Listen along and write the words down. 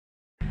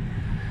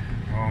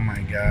Oh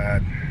my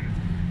God.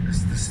 This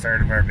is the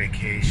start of our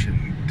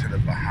vacation to the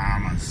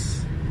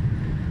Bahamas.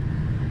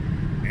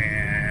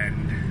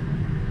 And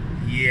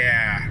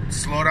yeah,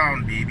 slow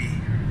down, baby.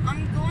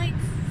 I'm going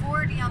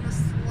 40 on the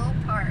slow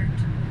part.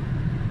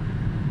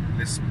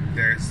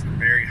 There's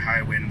very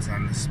high winds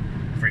on this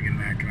friggin'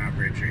 Mackinac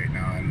Bridge right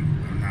now, and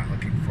I'm not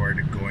looking forward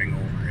to going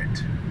over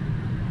it.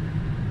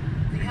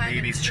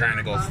 Baby's trying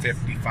to go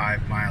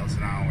 55 miles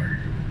an hour.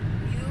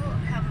 You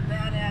have a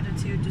bad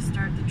attitude to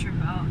start the trip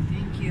out.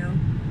 Thank you.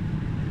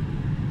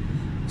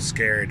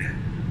 Scared.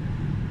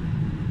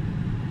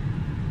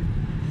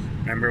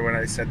 Remember when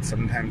I said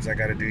sometimes I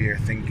gotta do your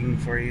thinking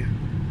for you?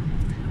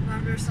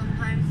 Remember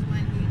sometimes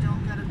when you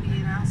don't gotta be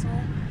an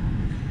asshole?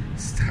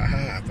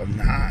 Stop, I'm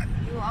not.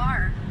 You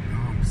are. No,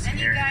 I'm scared.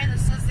 Any guy that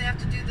says they have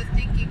to do the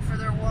thinking for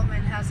their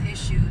woman has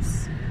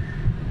issues.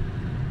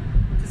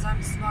 Because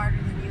I'm smarter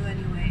than you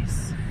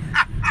anyways.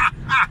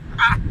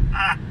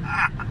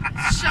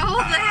 Show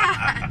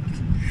that!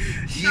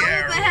 Show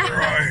yeah, that!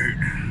 Right.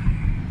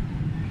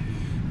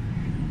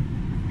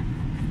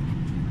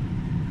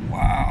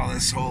 Wow,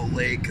 this whole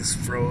lake is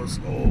froze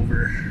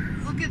over.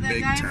 Look at that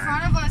Big guy time. in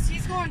front of us.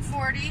 He's going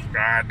 40.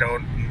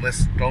 Don't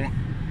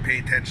pay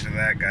attention to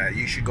that guy.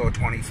 You should go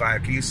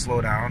 25. Can you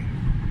slow down?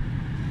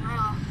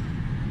 Oh,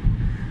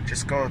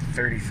 Just go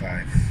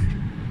 35.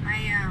 I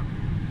am.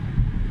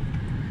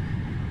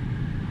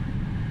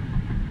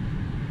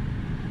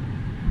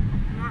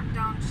 I'm not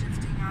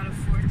downshifting out of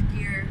 4th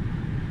gear.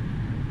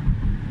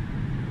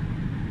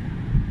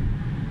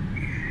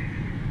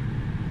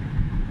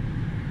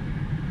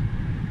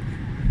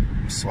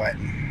 I'm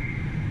sweating.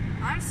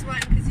 I'm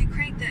sweating because you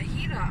cranked that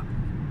heat up.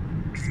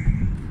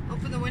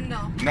 Open the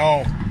window.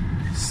 No.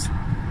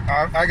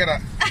 I'm gonna,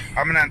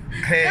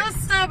 hey. No,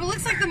 stop. It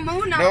looks like the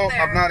moon out No,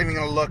 there. I'm not even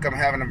gonna look. I'm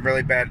having a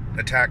really bad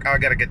attack. I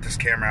gotta get this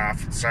camera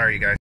off. Sorry, you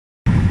guys.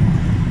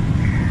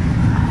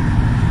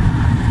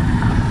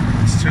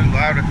 It's too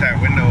loud with that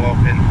window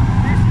open.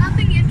 There's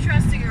nothing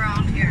interesting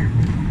around here.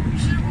 You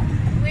should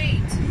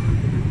wait.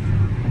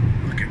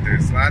 Look at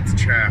this. Lots of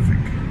traffic.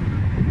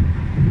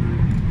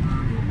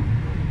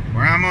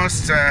 We're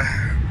almost to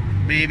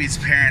baby's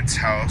parents'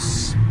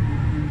 house.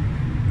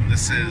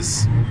 This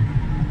is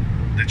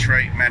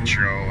Detroit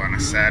Metro on a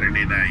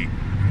Saturday night.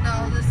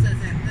 No, this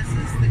isn't. This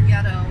is the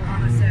ghetto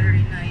on a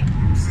Saturday night.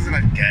 This isn't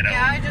a ghetto.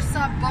 Yeah, I just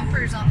saw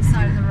bumpers on the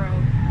side of the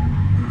road.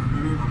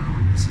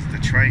 This is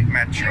Detroit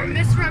Metro. You're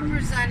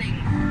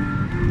misrepresenting.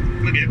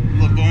 Look at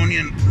Livonia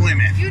and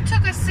Plymouth. You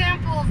took a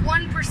sample of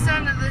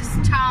 1% of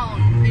this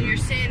town, and you're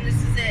saying this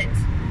is it.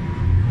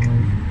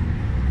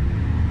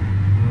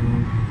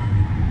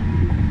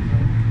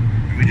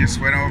 We just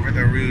went over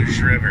the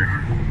Rouge River.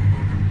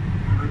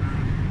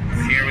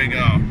 Here we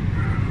go.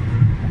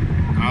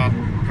 I'll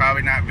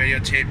probably not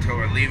videotape till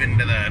we're leaving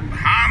to the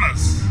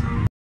Bahamas.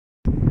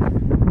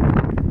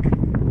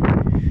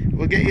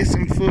 We'll get you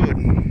some food.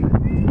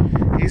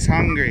 He's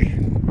hungry.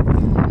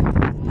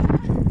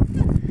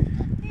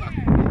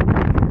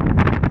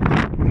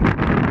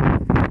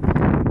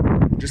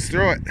 Just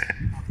throw it.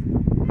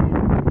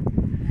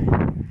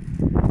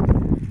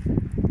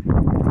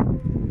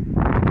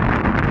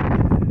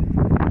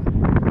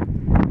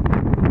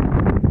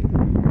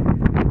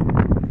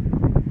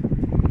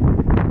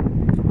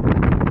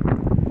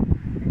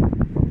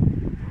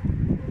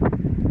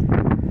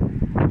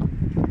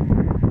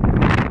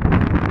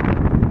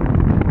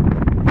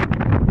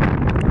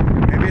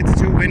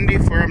 Windy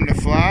for him to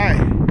fly.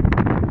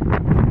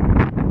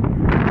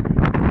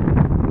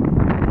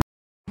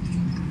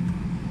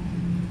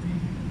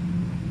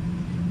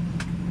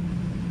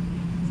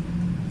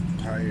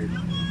 Tired.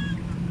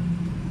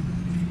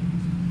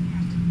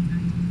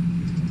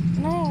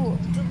 No,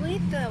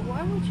 delete that.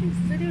 Why would you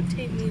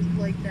videotape me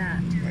like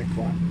that? Like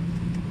what?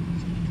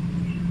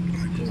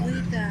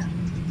 Delete that.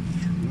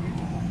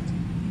 No.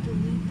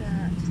 Delete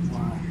that.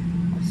 Why?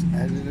 Just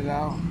edit it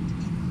out.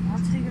 I'll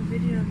take a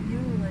video of you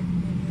like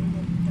maybe a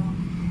little dumb.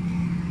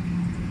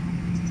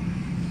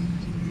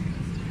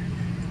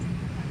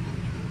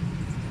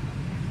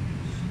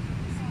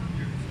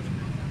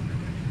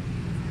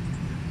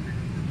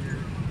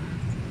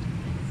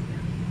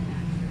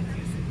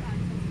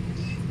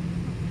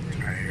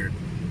 Tired.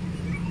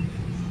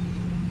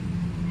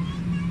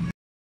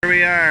 Here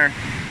we are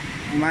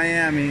in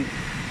Miami.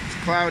 It's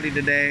cloudy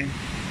today.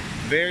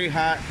 Very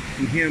hot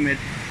and humid.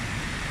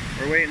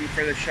 We're waiting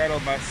for the shuttle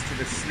bus to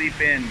the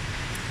sleep in.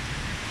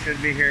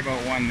 Should be here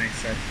about 1, they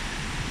said.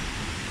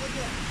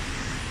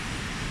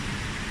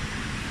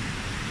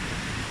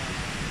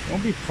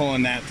 Don't be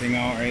pulling that thing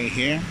out right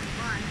here.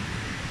 Why?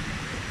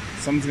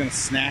 Someone's gonna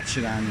snatch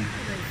it on you.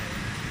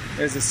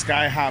 There's a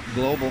Sky Hop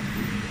Global.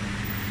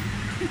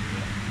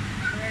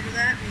 Whatever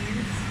that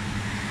means.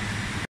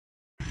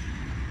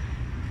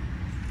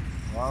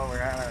 Well, we're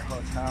at our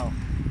hotel.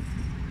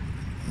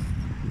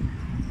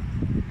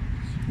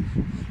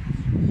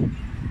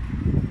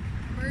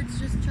 Birds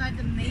just tried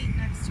to mate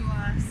next to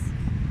us.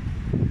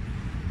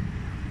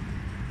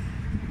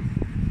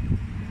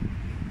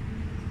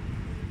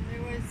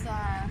 There was,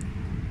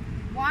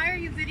 why are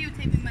you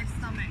videotaping my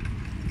stomach?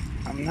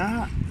 I'm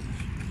Nah,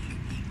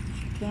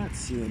 can't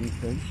see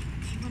anything.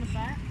 You want to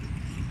bet?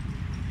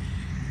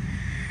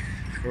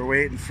 We're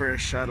waiting for a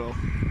shuttle.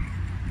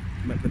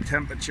 But the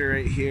temperature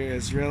right here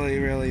is really,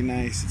 really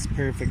nice. It's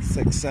perfect. It's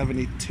like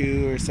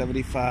 72 or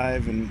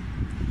 75 and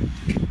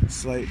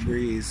slight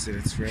breeze, and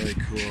it's really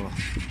cool.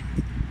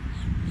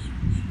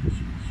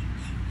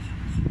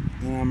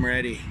 And I'm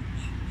ready.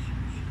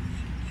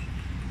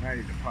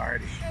 Ready to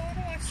party. I want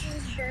to watch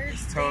those birds.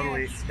 It's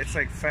totally, it's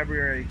like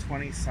February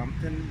 20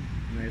 something,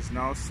 and there's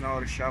no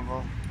snow to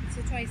shovel. It's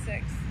the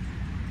 26th.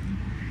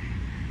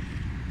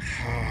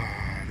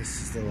 Oh,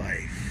 this is the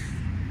life.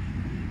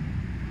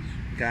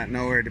 Got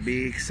nowhere to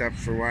be except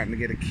for wanting to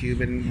get a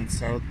Cuban in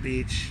South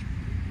Beach,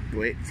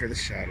 waiting for the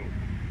shuttle.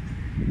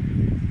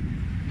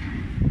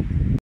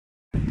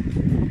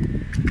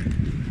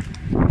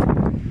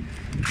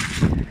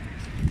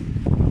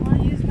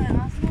 Want to use my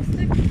osmo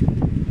stick?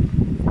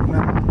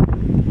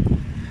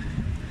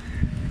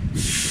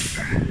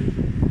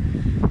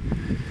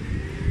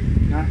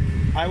 No,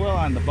 I will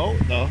on the boat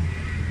though.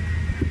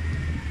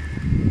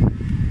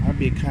 I'd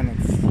be kind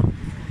of. Well,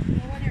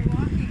 when you're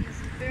walking,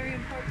 it's very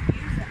important to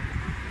use it.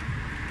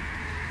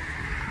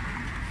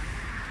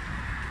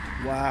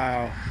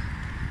 Wow,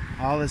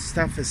 all this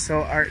stuff is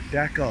so Art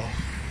Deco.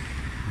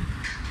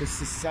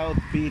 This is South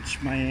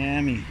Beach,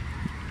 Miami.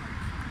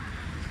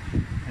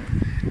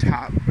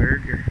 Top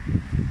Burger.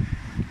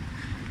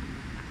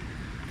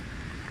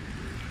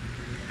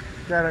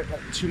 Got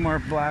 2 more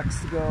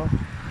blocks to go. Not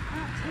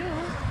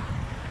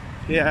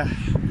 2. Yeah,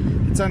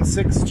 it's on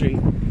 6th Street.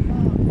 Oh.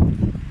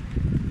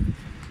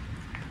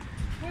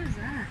 What is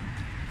that?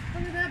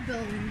 Look at that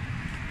building.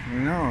 I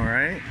know,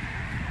 right?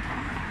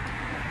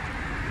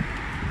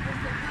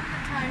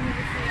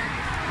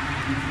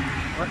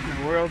 What in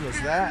the world was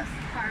that?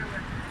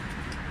 Firework.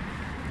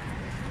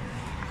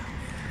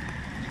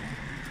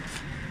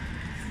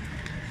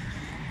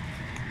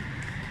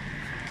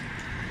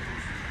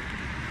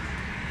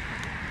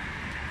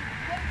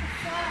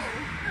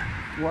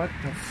 What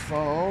the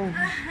faux?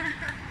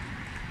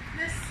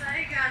 This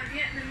Saigon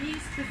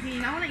Vietnamese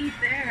cuisine. I want to eat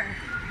there.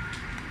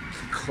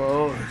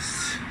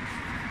 Closed.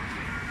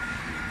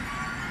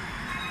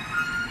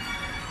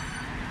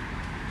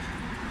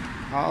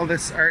 All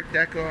this Art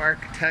Deco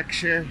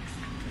architecture.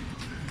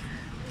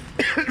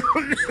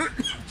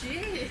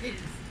 Jeez.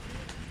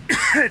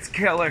 It's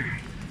killer.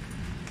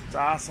 It's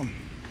awesome.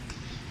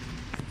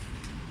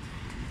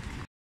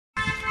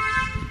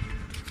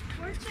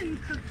 Fortune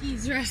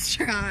Cookies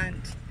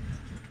restaurant.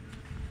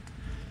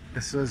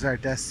 This was our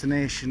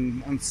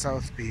destination on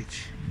South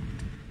Beach.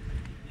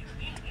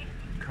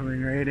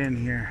 Coming right in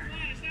here.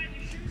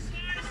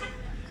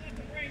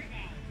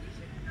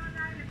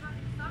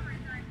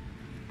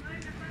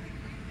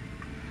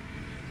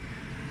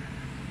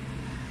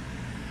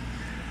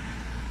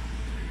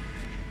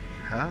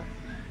 Huh?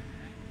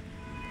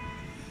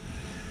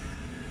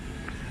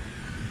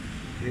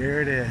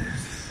 Here it is.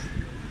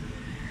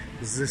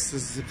 This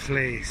is the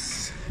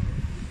place.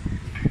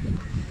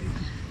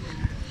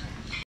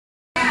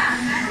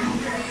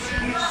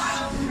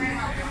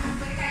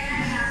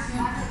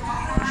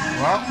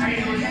 Well,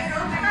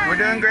 we're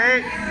doing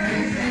great.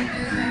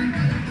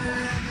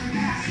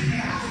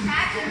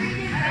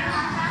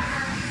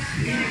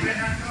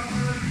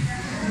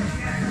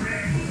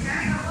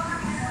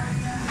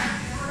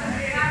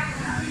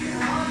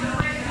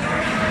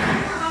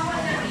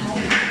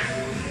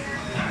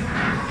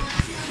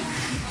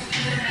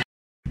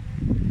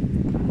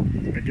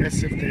 I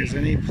guess if there's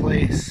any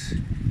place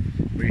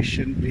where you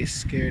shouldn't be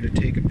scared to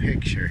take a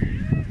picture,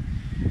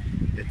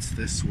 it's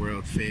this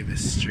world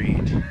famous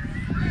street.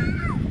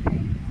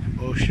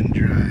 Ocean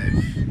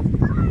Drive,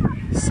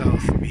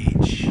 South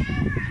Beach.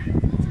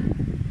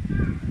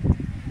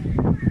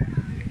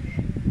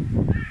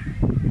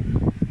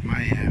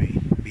 Miami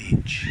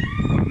Beach.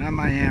 Not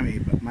Miami,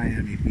 but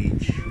Miami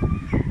Beach.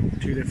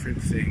 2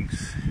 different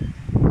things.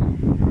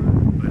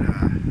 But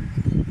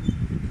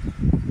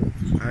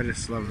I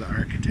just love the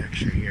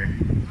architecture here.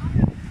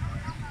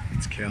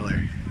 It's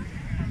killer.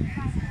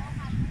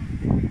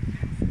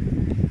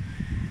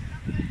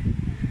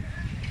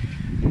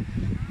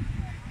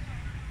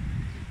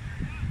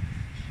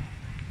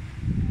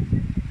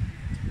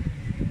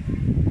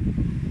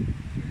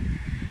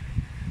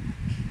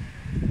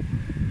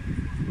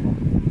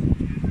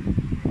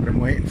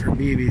 Waiting for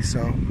BB, so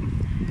I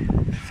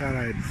thought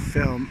I'd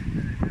film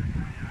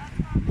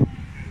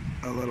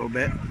a little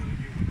bit.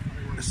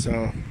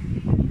 So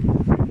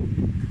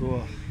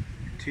cool.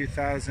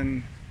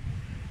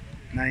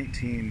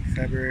 2019,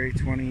 February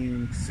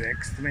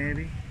 26th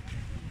maybe.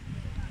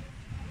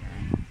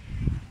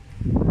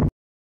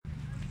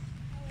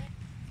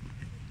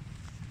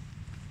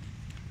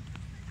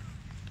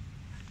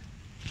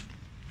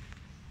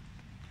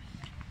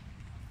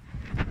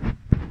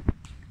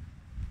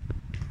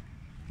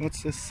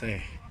 What's this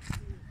say?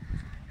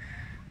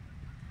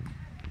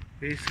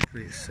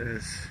 Basically it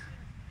says,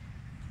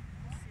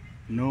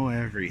 know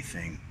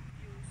everything.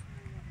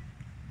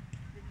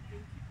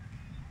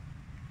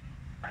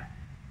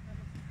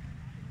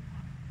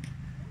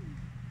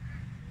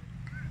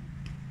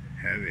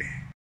 heavy.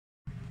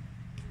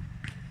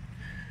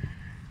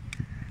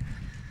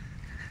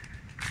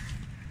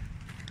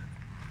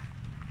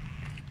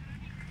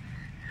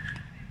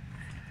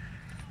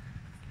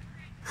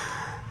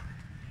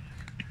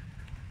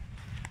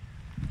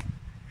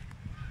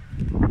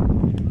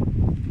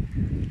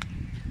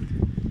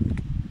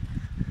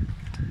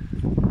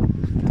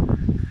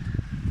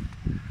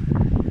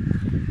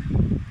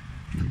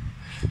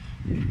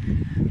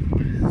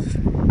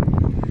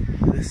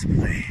 This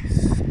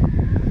place.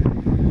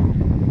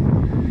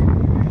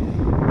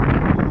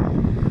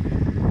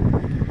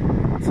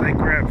 It's like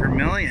we're at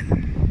Vermilion.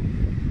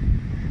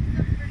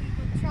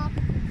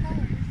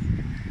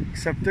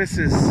 Except this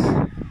is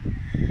a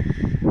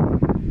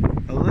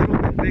little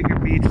bit bigger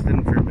beach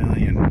than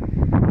Vermilion.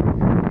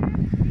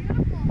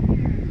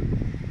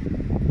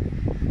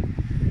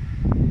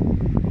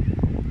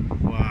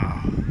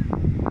 Wow.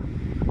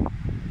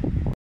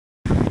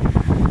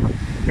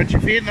 Put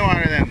your feet in the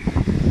water then.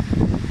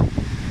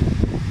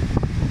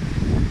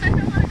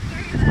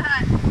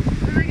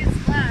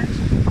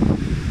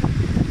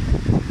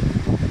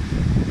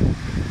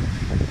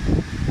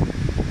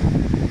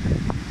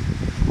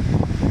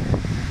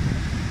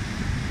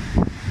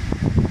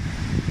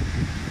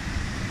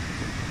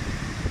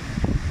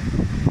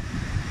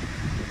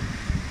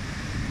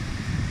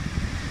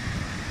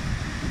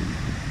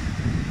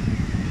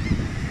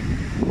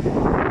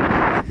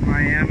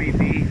 Miami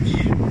Beach.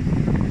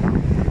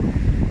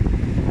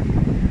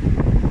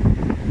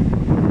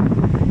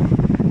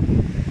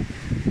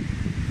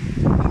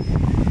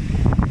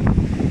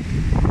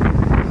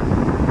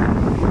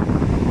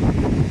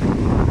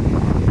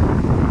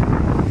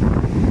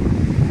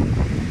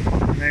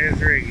 There's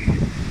Riggy.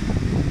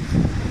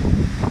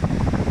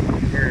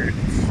 Birds.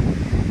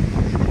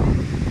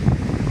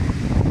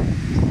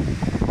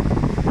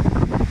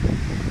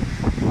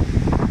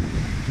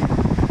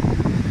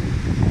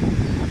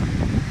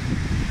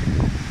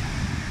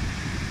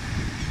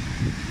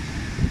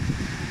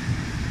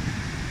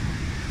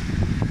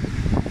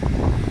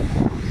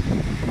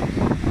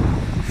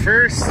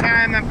 First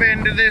time I've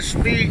been to this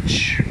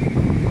beach.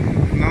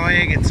 No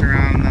way it gets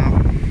around though.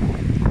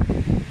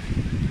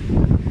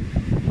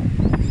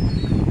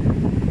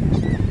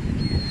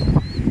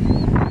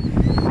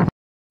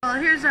 Well,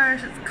 here's our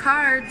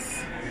cards.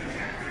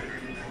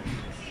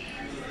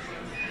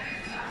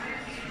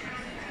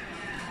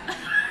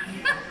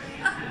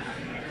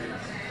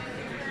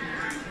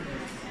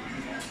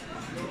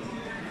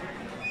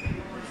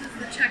 This is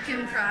the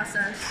check-in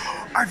process.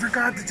 I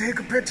forgot to take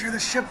a picture of the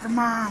ship for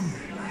Mom.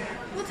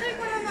 We'll take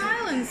one on the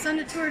island and send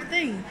it to her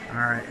thing.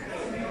 Alright.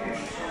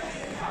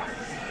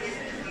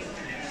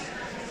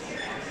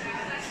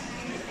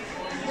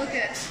 Look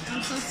it.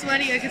 I'm so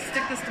sweaty I could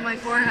stick this to my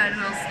forehead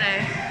and it'll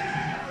stay.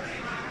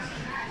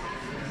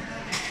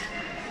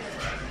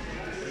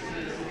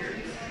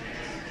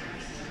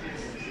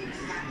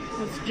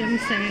 What's Jim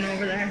saying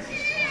over there?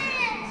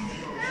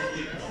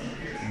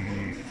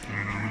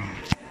 I don't know.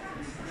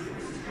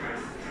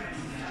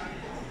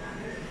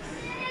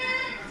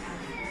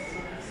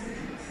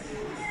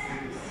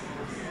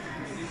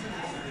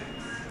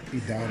 He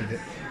doubted it.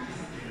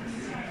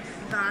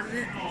 Dotted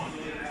it.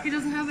 He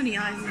doesn't have any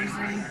eyes in his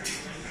ring.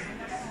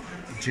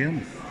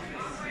 Jim.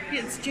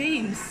 Yeah, it's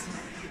James.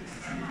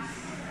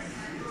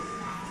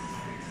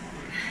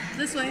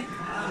 This way.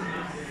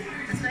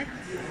 This way.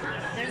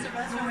 There's a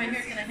restroom right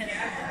here. Can I hit it?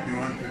 You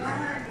want to?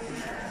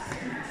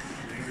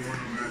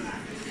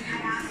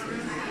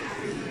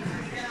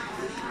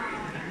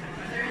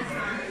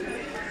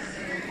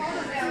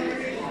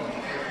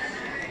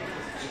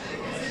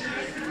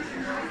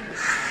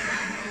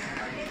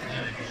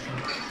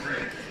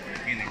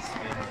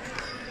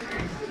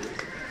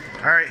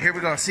 All right, here we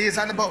go. See, it's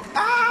on the boat.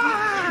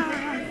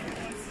 Ah!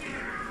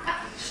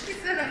 She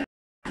said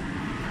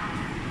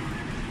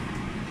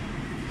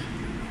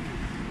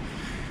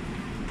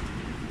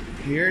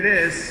Here it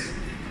is,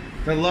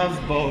 the Love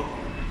Boat.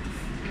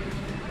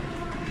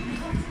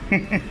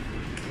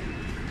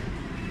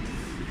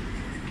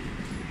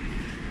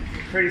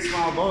 Pretty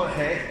small boat,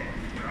 hey?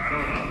 I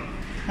don't know.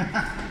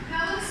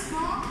 that looks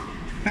small.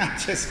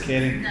 Just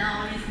kidding.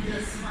 No, he's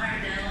just smart,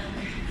 Dylan.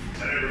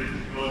 I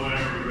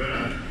never been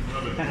on.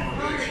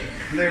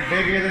 They're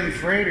bigger than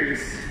freighters.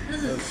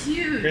 This is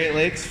huge. Great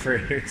Lakes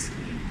freighters.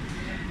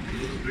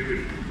 Bigger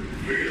than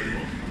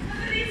Look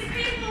at these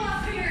people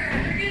up here.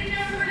 They're getting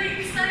everybody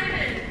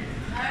excited.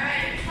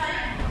 Alright,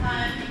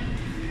 fight.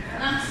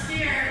 I'm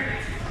scared.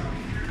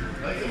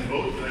 I like the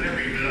boat. I never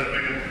even been on a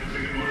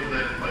big boat as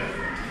that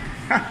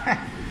flight.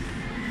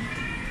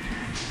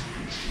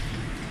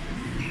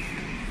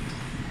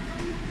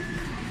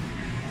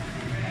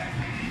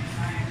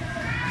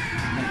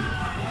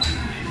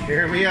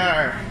 Here we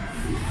are.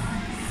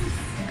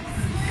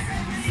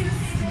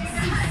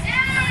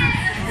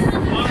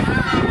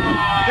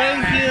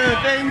 Thank you,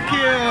 thank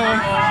you.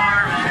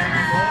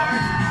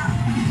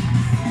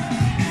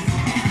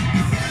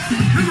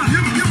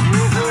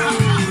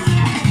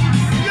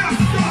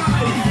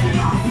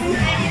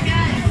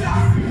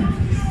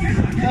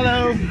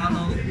 Hello. Go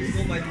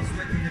by this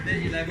way to the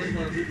bed, Okay.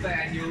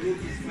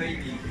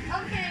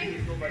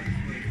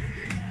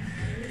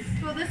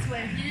 Go this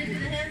way. You didn't do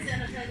the hand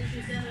sanitizer,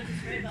 you said it was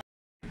spray bottle.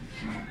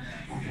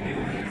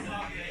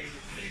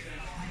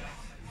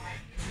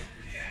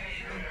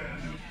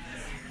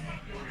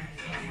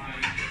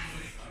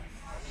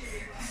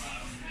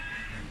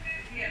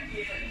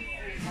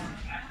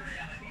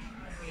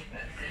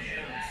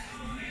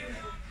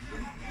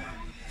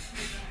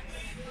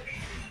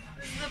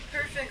 This is the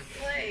perfect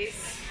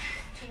place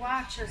to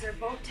watch as our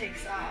boat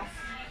takes off.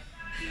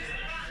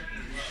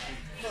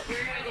 But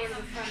we're gonna go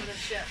to the front of the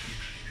ship.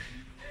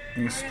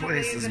 This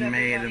place is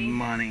made of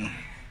money.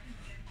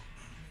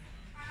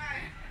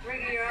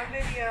 Ricky, you're on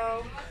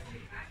video.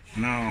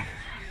 No.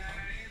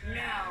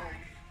 No.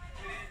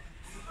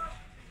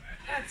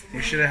 That's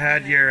You should have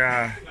had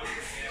your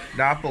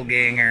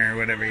doppelganger or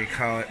whatever you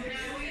call it.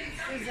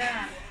 Who's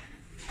that?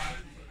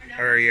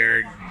 Or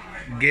your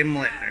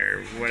gimlet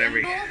or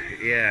whatever.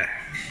 Gimbal? Yeah.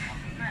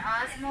 My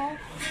Osmo?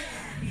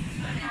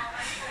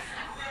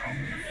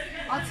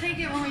 I'll take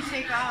it when we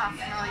take off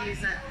and I'll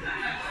use it.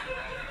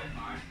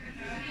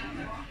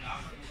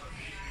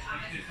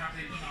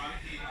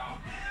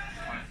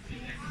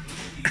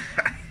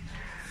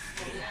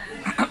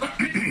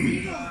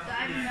 People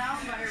diving down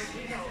by our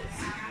windows.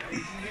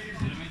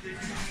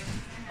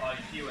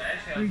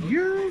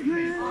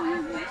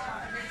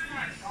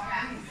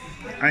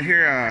 I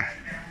hear,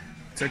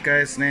 what's that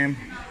guy's name?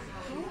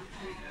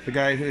 The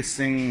guy who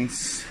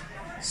sings,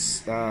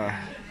 I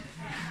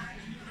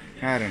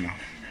don't know.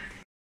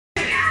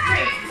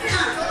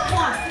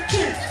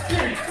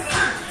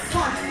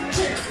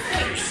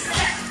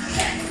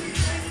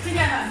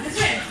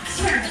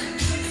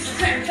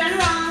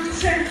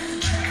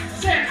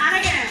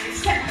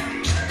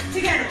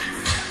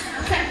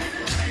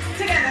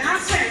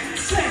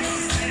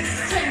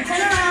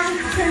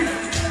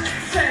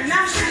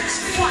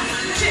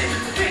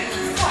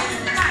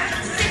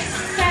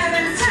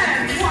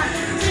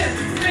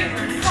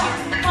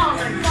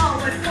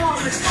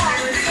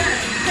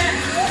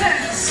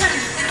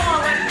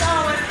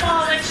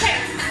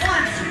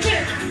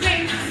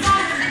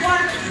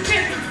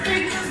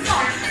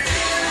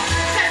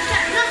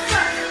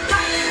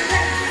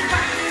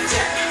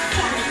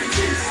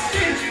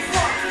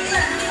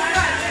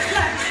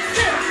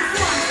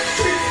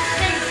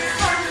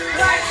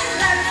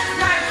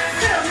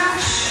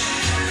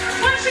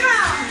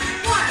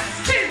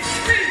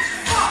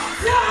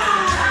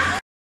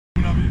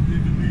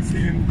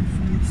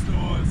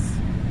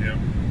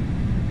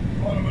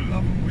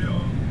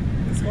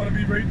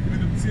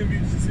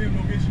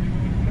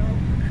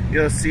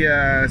 You'll see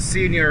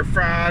senior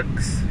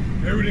frogs.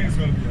 Everything's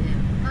gonna be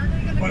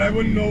up. But I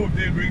wouldn't know if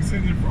they bring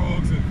senior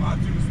frogs and pot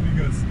juice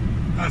because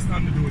that's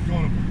nothing to do with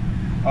carnival.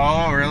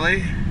 Oh,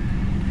 really?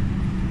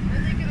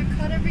 Are they gonna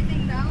cut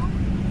everything down?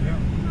 Yeah.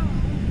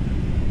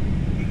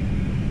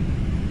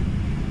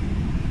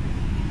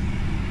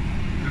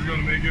 It's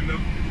gonna make it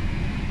up.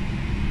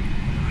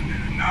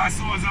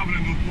 Nassau is having a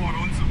new port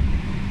also.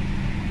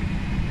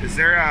 Is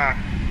there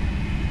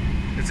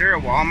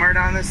a Walmart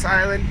on this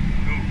island?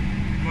 No.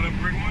 You wanna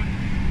bring one?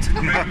 No,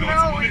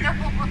 we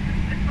don't.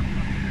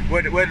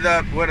 Would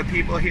the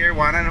people here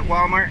want a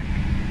Walmart?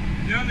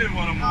 Yeah, they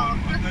want them all.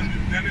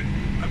 Then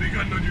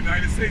because of the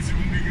United States, you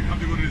wouldn't have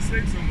to go to the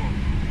States no more.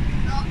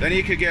 No. Then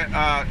you could get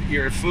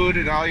your food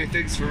and all your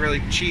things for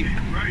really cheap.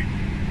 Right.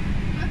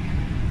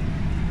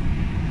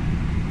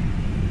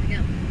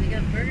 We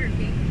got Burger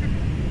King.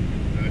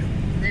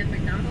 They have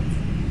McDonald's.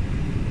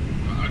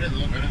 I didn't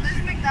look at it.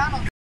 There's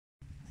McDonald's.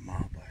 I'm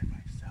all by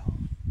myself.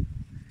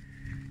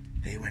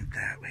 They went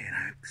that way and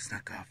I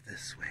snuck off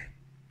this way.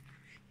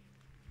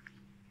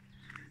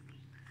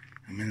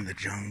 I'm in the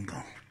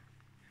jungle.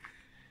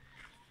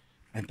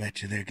 I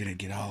bet you they're gonna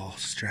get all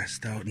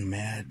stressed out and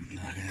mad and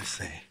they're gonna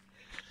say,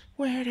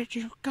 "Where did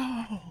you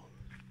go?"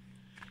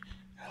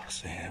 I'll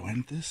say, "I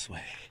went this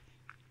way.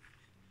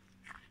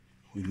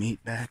 We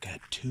meet back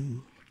at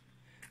 2.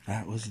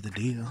 That was the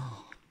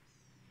deal.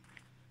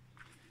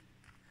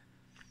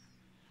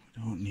 We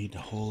don't need to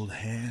hold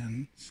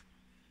hands."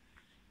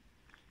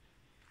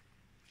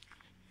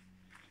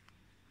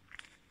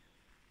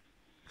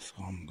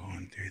 So I'm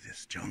going through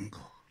this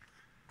jungle.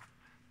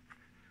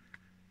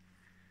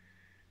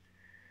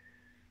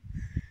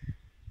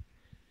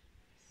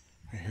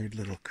 I heard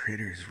little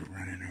critters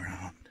running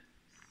around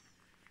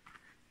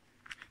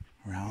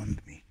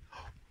me.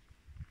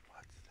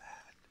 What's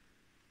that?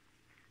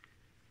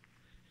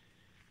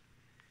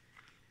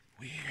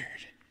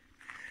 Weird.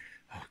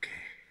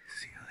 Okay,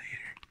 see you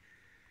later.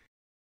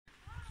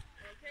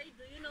 Okay,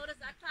 do you notice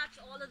that patch,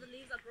 all of the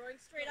leaves are growing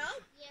straight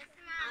out? Yes,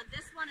 ma'am.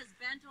 This one is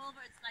bent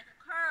over, it's like a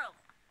curl.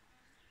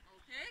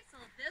 Okay, so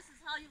this is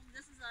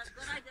a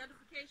good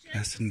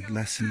identification.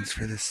 Lessons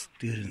for the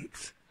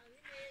students.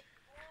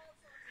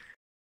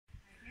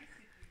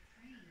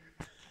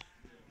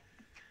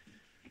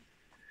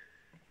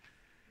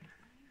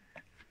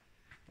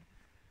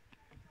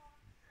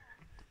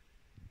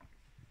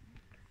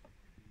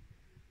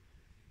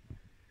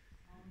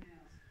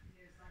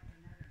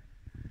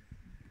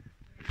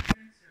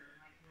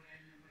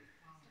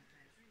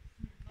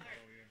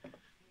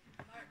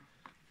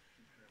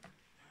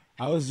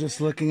 I was just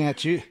looking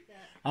at you.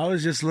 I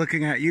was just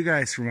looking at you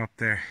guys from up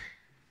there.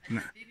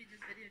 No-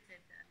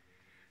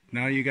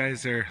 Now you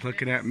guys are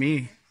looking at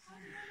me.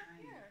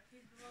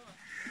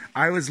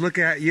 I was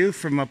looking at you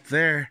from up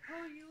there.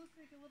 Oh, you look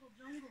like a little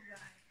jungle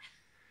guy.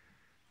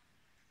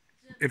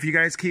 If you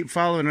guys keep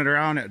following it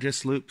around, it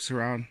just loops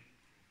around.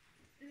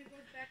 And it goes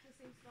back to the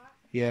same spot?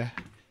 Yeah.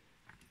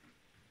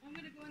 I'm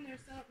gonna go in there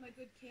and set up my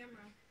good camera.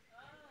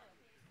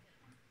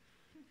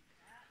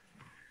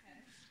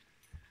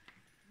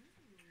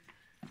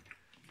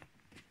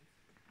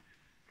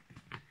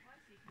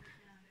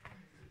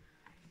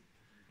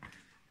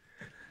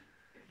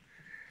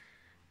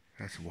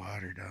 That's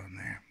water down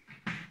there.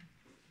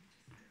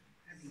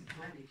 That'd be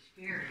plenty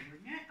scary,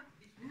 wouldn't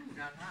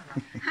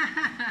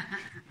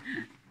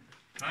it?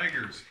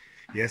 Tigers.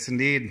 Yes,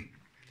 indeed.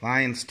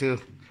 Lions, too.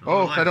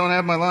 Oh, I don't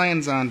have my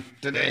lions on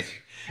today.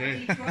 A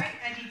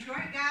Detroit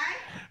guy?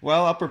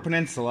 Well, Upper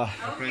Peninsula.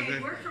 Okay,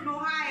 we're from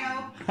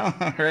Ohio.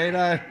 Right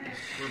on.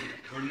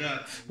 We're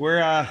nuts.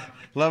 We're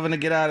loving to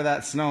get out of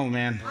that snow,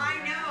 man. I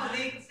know,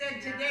 they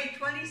said today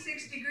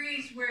 26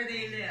 degrees where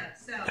they live,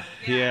 so.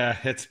 Yeah,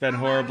 it's been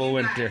horrible you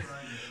winter. guys?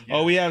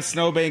 Oh, we have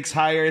snowbanks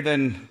higher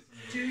than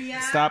Do ya?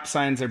 stop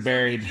signs are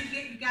buried.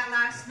 You got a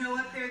lot of snow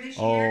up there this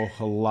Oh, year?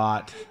 a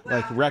lot.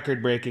 Like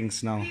record-breaking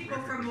snow. People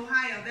from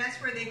Ohio,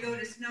 that's where they go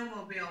to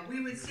snowmobile.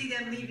 We would see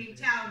them leaving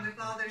town with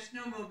all their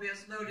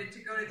snowmobiles loaded to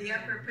go to the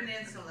Upper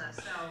Peninsula,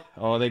 so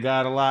Oh, they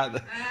got a lot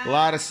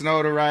of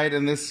snow to ride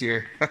in this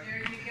year. there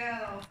you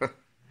go.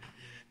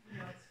 You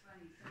know, it's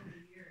funny, so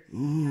many years.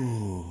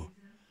 Ooh,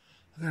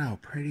 look at how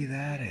pretty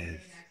that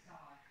is.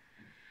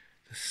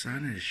 The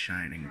sun is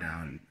shining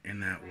down in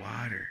that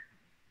water.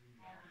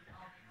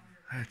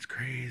 That's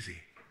crazy.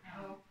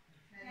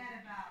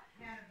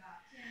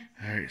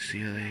 Alright, see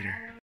you later.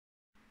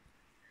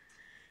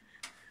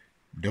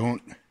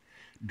 Don't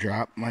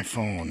drop my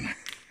phone.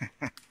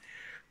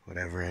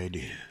 Whatever I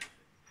do.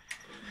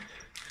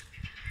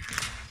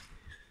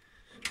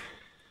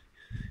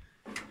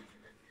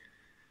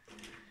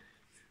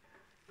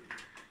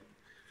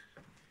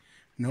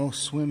 No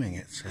swimming,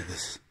 it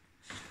says.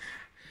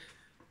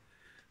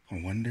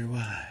 I wonder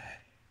why.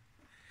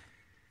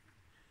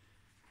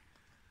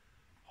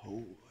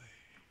 Oh.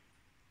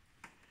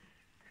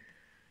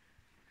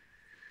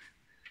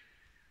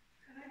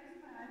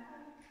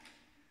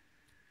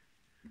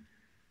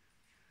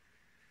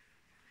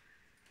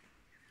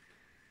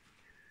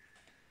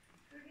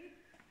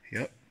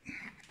 Yep.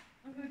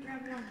 I'm gonna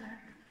grab one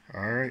there.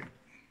 All right.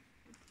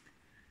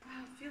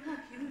 Wow, feel how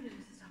humid it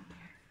is down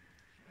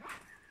there.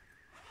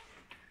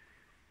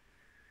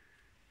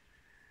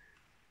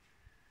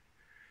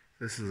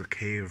 This is a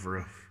cave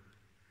roof.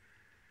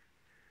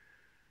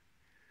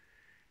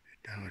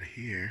 Down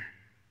here.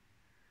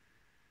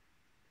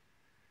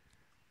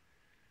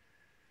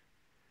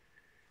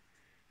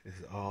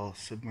 Is all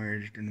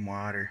submerged in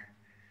water.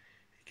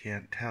 You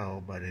can't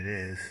tell, but it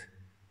is.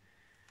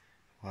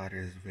 Water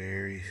is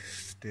very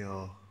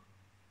still.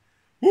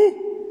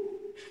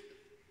 Woo!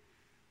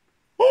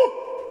 Woo!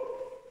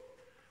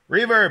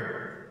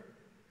 Reverb!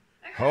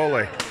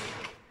 Holy.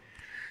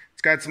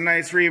 It's got some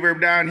nice reverb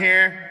down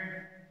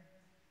here.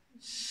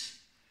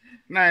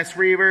 Nice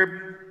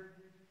reverb.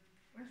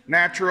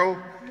 Natural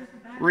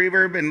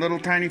reverb and little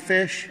tiny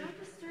fish. Don't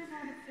disturb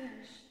all the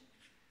fish.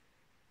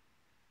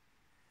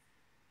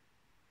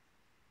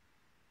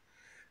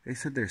 They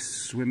said there's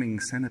swimming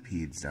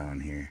centipedes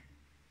down here.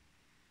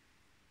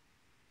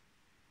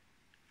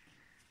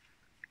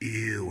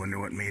 Ew, wonder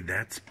what made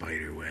that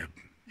spider web.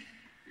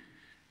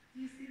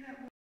 Do you see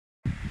that?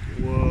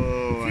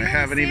 Whoa, I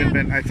haven't even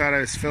been, I thought I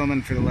was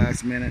filming for the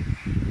last minute.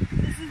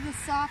 This is the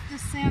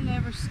softest sand I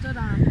ever stood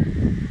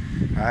on.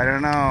 I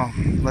don't know.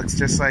 Looks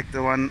just like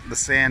the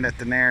sand at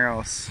the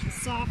Narrows.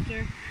 It's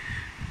softer.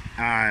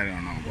 I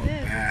don't know about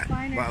It is, that. it's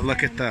finer But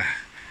look at sand.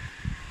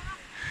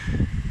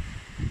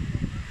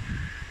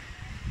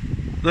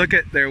 Look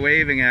at, they're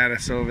waving at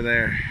us over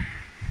there.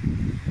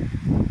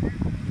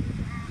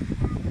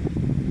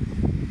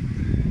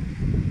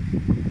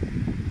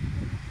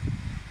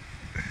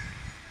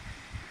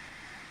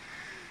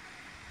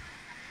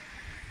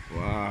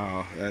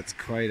 Wow, that's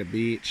quite a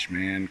beach,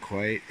 man.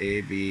 Quite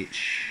a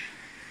beach.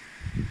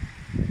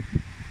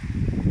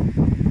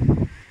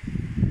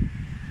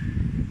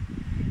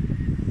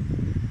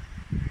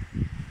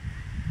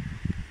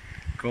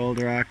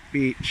 Gold Rock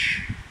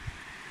Beach.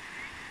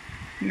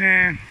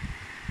 Nah,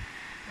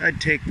 I'd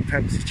take the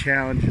Pepsi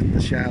Challenge at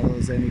the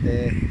shallows any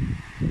day.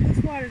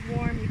 This water's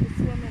warm, you can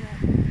swim in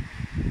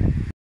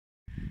it.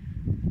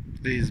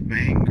 These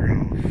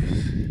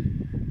mangroves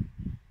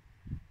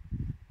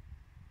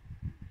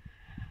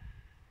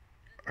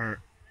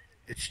are,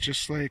 it's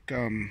just like,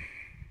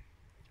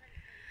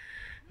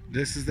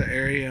 this is the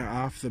area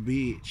off the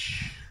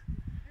beach.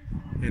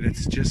 And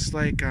it's just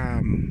like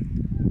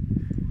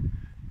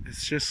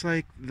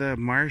the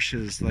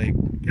marshes like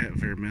at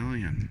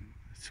Vermilion.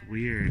 It's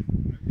weird.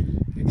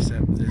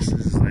 Except this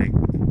is like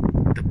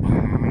the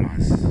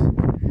Bahamas.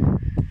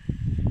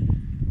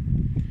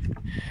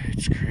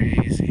 It's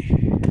crazy.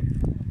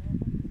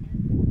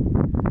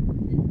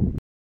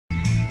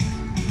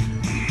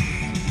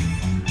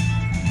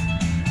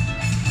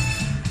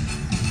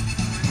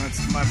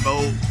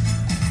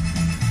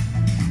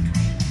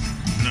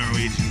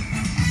 Norwegian.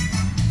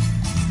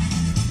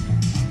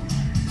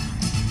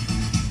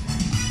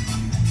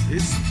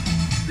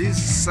 These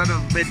son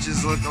of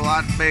bitches look a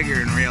lot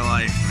bigger in real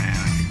life, man.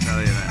 I can tell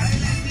you that.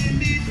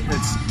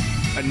 It's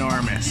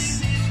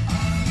enormous.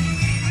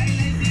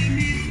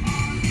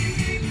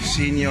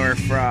 Senior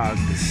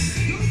frogs.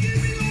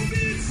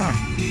 Huh.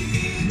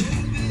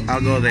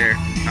 I'll go there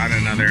on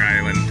another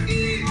island.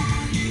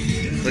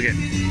 Look at.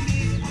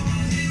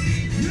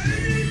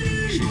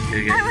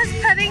 I was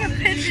petting a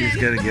pigeon. She's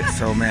gonna get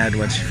so mad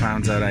when she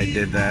finds out I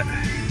did that.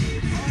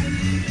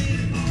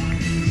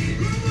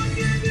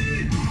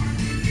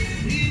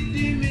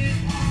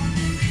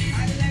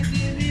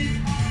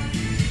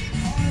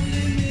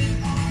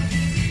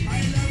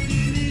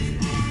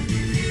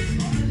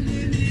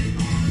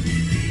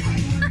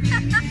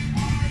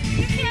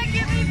 You can't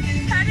get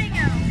me petting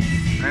him.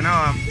 I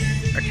know,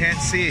 I can't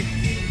see.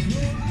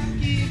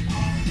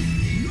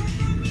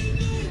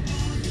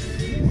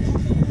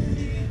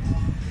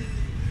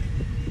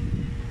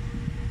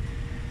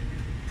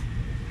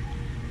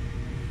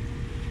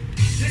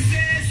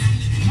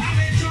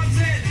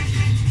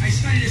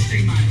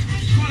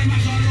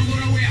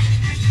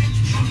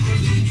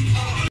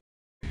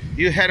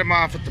 You head him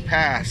off at the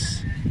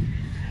pass.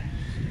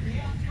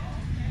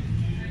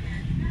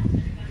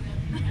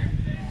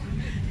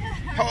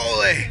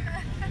 Holy!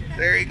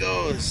 There he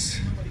goes.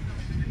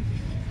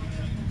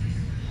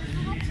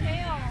 Little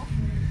tail.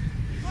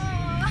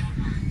 Aw.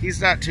 He's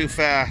not too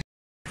fast.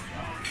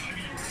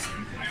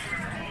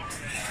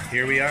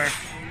 Here we are,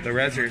 the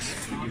Rezzers.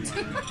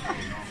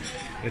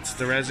 It's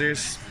the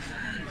Rezzers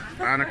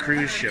on a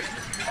cruise ship.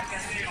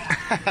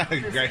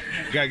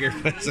 Gregor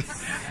puts it.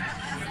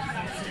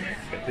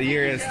 The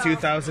year is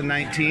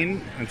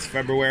 2019. It's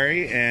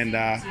February, and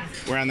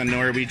we're on the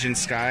Norwegian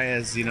sky,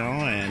 as you know,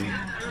 and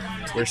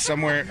we're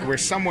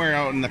somewhere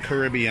out in the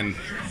Caribbean.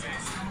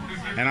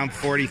 And I'm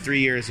 43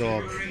 years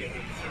old.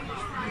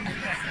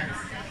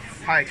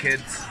 Hi,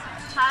 kids.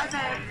 Hi,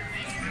 babe.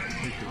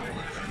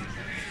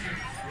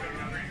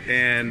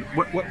 And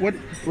what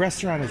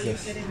restaurant is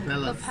this?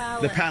 The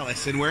palace. The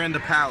Palace, and we're in the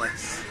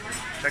Palace.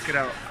 Check it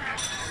out.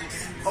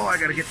 Oh, I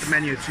gotta get the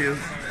menu too.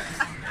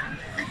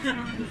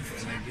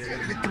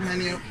 Gotta get the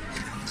menu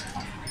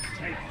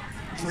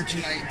for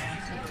tonight.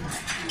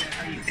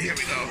 Here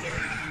we go.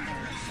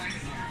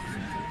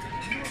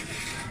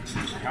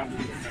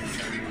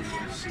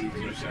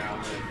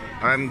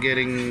 I'm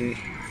getting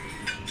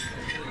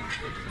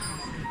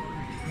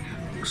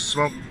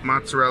smoked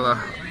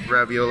mozzarella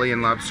ravioli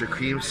and lobster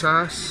cream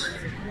sauce,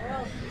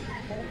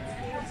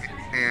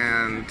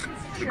 and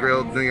the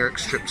grilled New York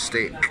strip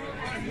steak.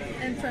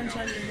 And French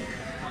onion.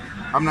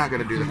 I'm not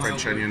gonna do the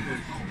French onion.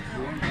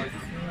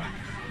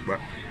 But,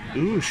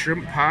 ooh,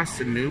 shrimp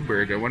pasta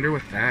Newburgh. I wonder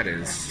what that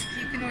is.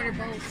 You can order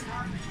both.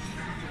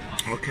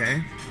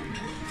 Okay,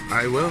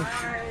 I will.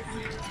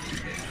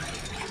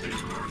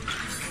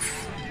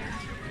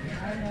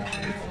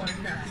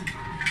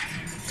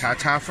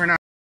 Ta-ta for now.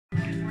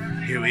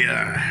 Here we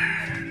are.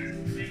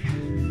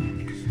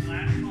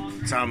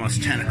 It's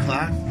almost 10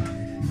 o'clock.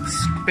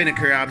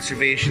 Spinnaker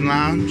Observation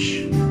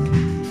Lounge.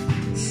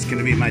 This is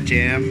gonna be my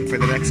jam for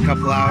the next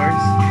couple hours.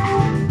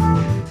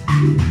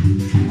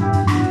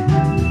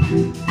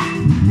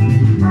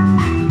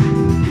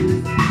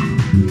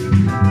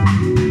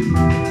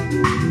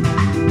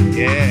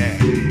 Yeah.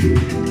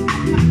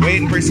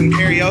 Waiting for some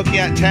karaoke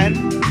at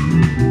 10.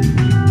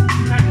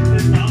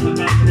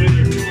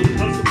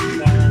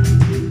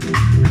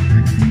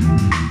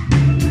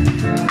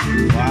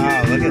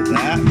 Wow, look at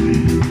that.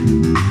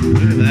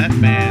 Look at that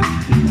man.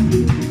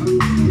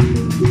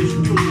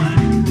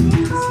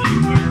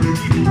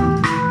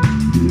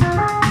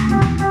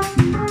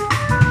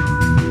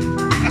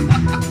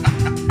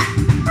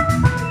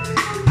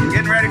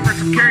 Getting ready for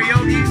some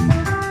karaoke.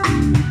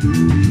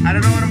 I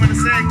don't know what I'm gonna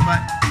sing,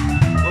 but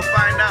we'll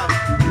find out.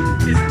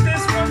 Isn't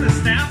this from the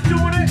staff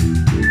doing it?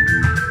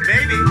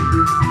 Maybe.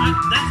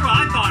 That's what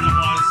I thought it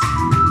was.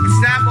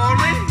 Staff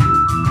only?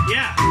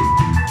 Yeah.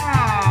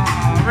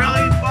 Oh,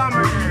 really?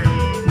 Bummer.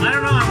 I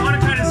don't know. I want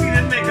to kind of see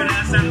them make an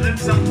ass out of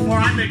themselves before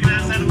I make an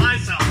ass out of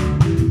myself.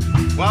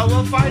 Well,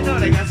 we'll find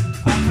out, I guess.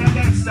 I'm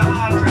gonna sell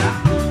out of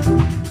rap.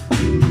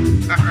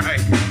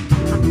 Alright.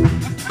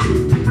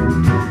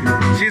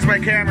 She's my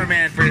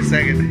cameraman for a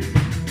second.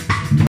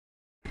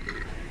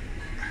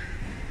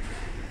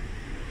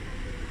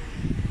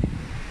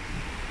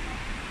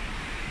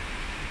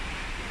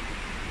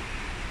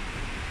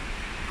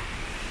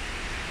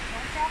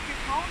 Don't drop your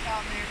phone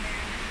down there, man.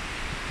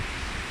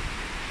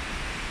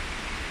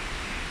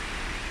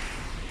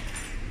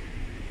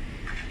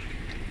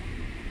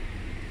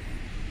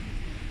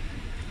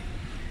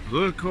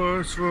 Good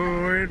course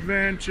for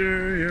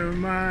adventure, your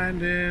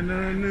mind in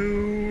a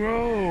new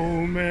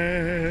romance.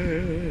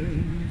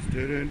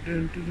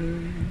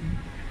 Dun-dun-dun-dun-dun.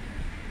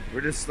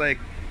 We're just like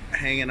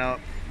hanging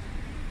out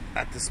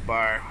at this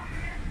bar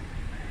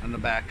on the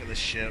back of the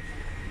ship.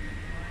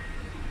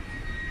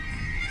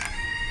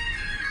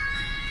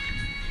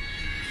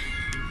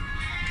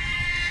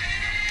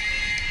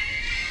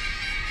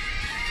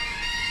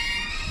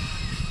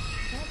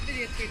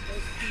 at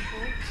those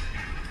people.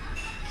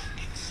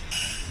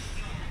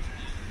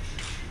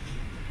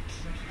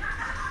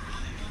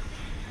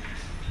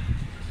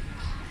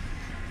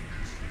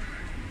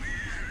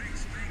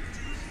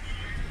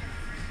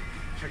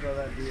 Check out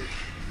that dude.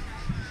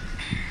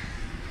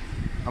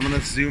 I'm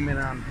gonna zoom in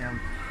on him.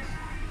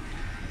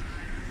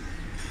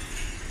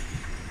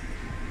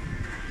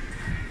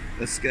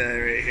 This guy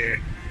right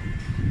here.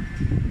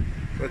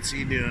 What's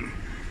he doing?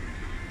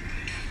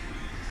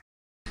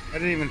 I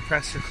didn't even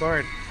press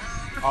record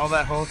all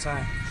that whole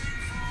time.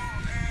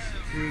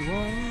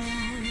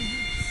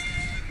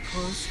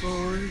 Course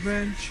for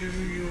adventure,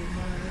 you'll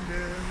mind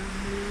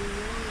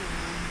every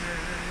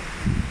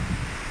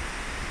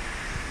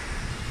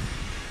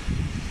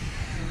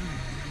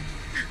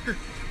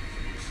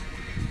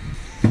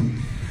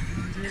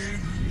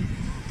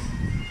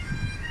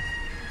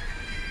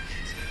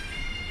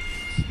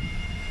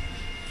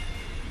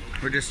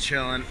We're just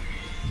chilling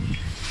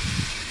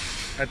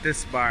at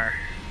this bar.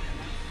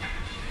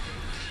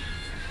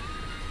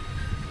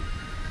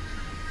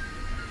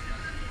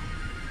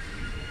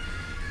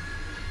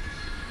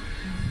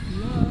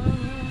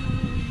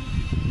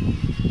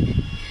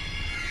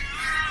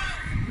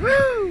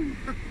 Woo!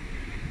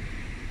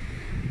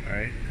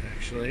 Alright,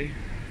 actually,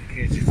 in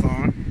case you're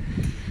phone,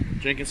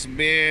 drinking some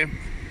beer.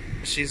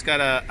 She's got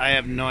a, I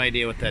have no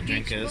idea what that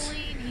drink is.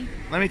 Bellini.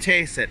 Let me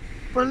taste it.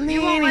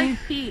 You won't like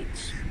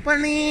peach.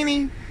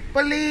 Bellini,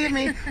 believe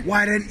me.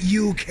 Why didn't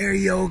you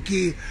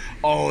karaoke?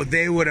 Oh,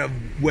 they would have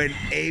went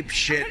ape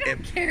shit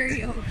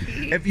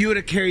Karaoke. if you would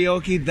have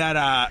karaoke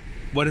that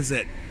what is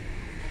it?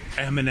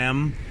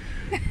 Eminem.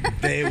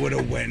 They would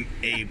have went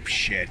ape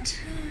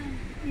shit.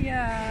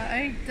 Yeah,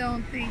 I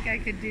don't think I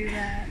could do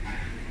that.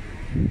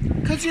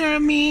 Cause you're a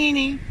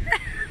meanie.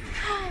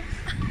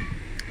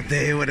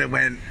 They would have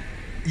went.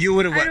 You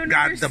would have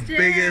got the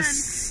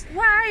biggest.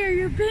 Why are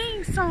you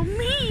being so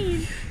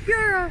mean?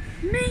 You're a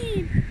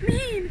mean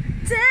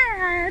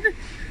dad.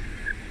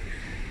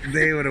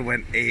 They would have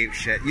went ape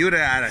shit. You would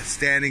have had a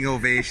standing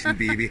ovation,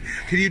 BB.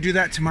 Can you do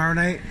that tomorrow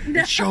night?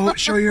 No.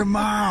 Show your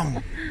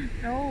mom.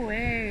 No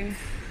way.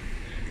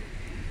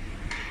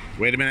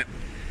 Wait a minute.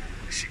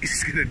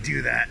 She's gonna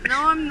do that.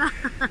 No, I'm not.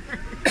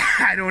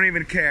 I don't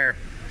even care.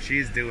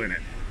 She's doing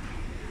it.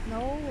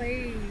 No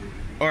way.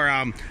 Or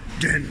dun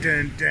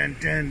dun dun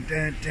dun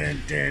dun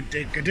dun dun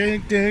dun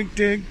dun dun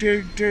dun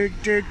dun dun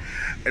dun.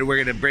 And we're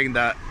gonna bring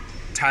the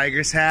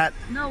tiger's hat.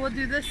 No, we'll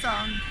do this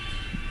song.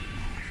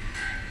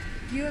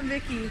 You and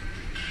Vicky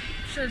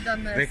should have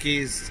done this.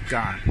 Vicky's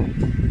gone.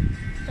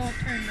 Don't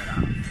turn it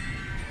off.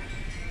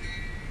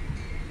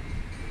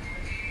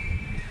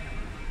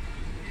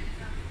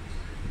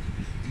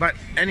 But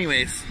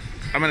anyways,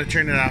 I'm gonna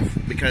turn it off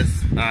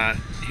because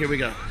here we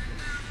go.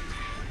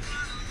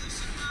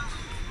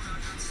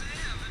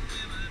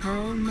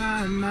 Oh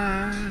my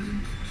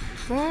mind.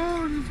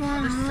 I'll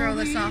just throw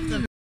this off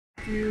the.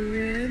 You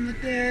in the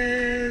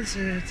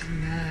desert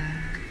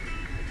tonight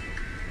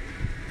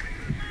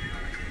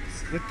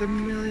with a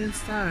million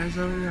stars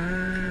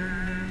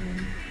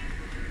around.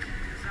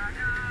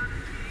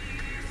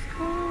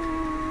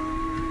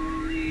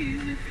 Oh,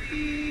 easy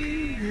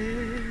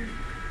feeling.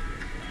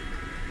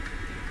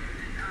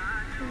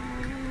 Oh,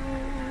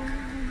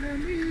 let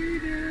me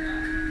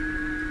down.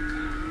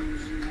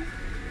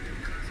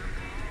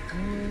 Oh,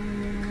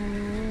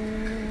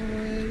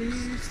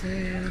 Eddie's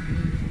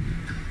standing.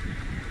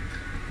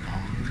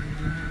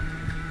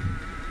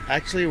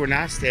 Actually, we're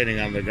not standing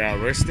on the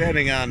ground. We're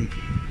standing on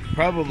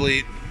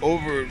probably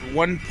over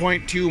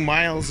 1.2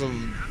 miles of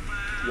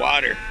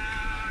water.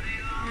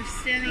 We're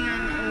standing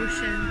on the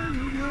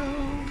ocean.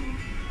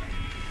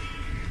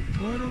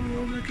 What a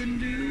woman can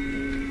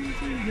do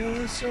to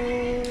your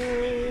soul.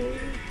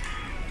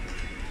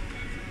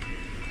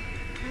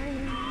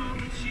 Oh,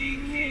 she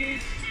can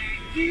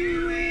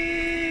do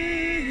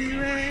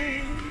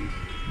anyway.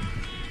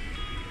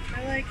 I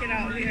like it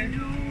out here.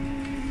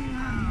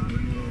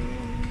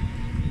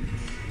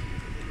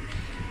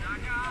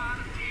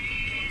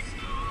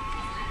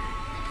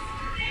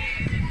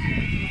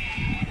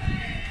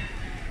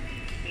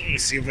 Let me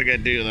see if I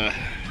can do the.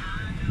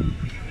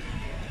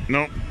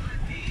 Nope.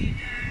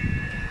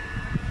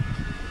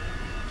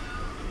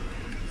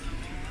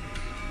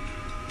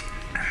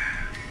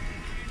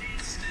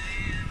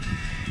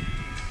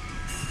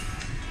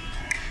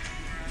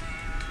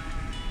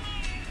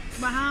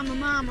 Bahama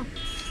Mama.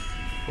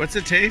 What's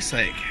it taste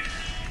like?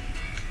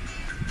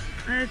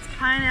 It's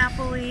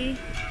pineapple-y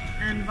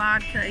and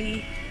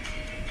vodka-y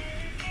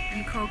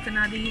and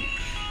coconut-y.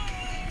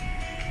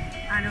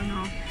 I don't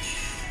know.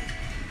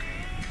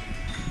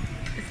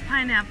 It's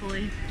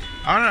pineapple-y.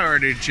 I want to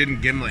order gin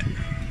gimlet.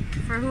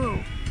 For who?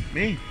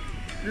 Me.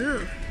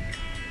 Ooh.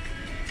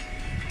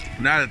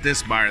 Not at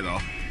this bar though.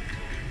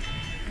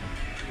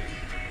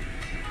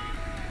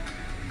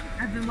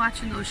 I've been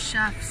watching those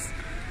chefs.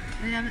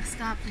 They haven't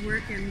stopped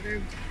working.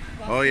 They're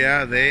Oh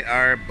yeah, they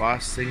are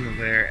busting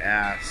their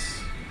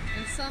ass.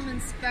 And some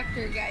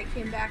inspector guy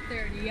came back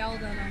there and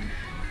yelled at them.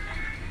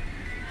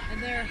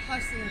 And they're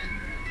hustling.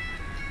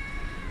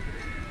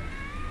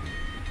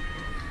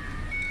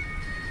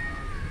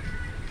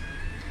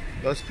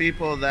 Those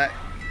people, that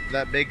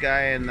big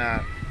guy and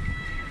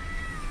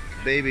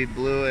baby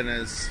blue and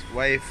his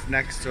wife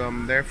next to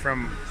him, they're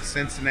from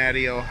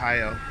Cincinnati,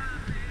 Ohio.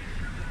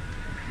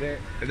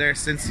 They're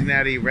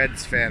Cincinnati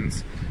Reds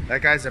fans.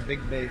 That guy's a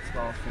big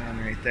baseball fan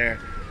right there.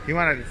 He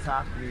wanted to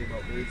talk to me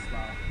about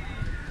baseball.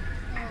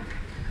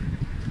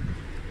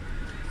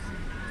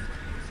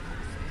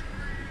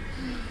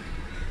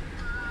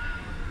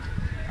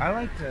 I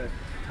like to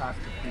talk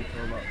to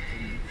people about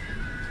things.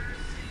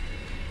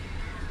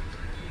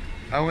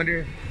 I wonder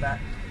if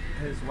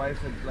his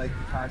wife would like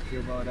to talk to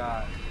you about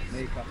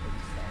makeup and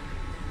stuff.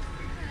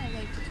 I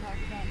like to talk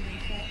about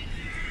makeup.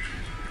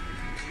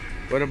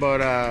 What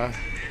about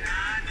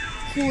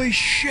holy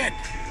shit!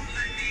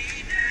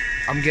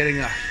 I'm getting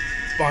a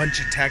bunch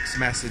of text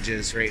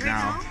messages right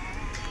now.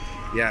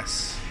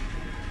 Yes.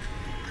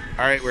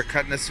 Alright, we're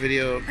cutting this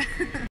video.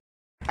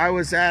 I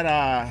was at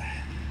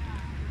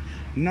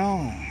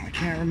no, I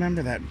can't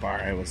remember that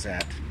bar I was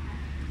at.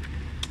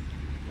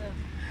 The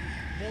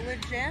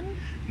Village Inn?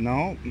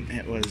 No,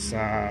 it was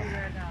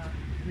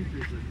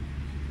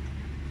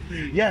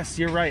yes,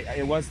 you're right.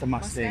 It was the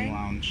Mustang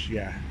Lounge.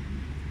 Yeah.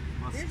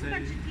 There's a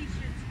bunch of t-shirts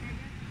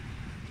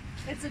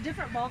here. It's a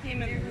different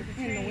ballgame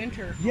in the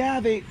winter. Yeah,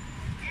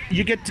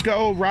 you get to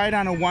go ride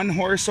on a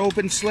one-horse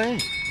open sleigh.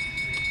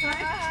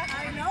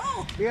 I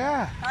know.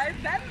 Yeah. I've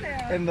been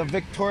there. And the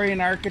Victorian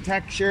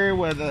architecture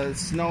where the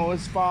snow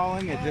is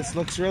falling, it just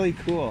looks really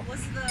cool.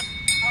 Was the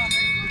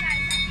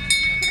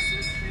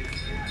Christmas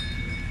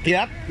tree?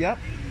 Yep.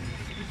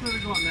 Which way are we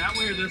going, that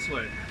way or this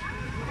way?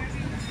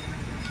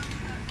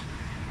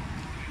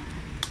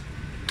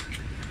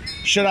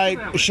 Should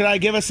I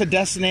give us a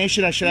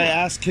destination? Should I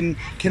ask, can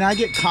I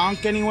get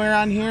conch anywhere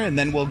on here, and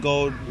then we'll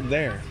go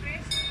there?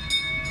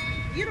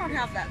 You don't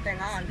have that thing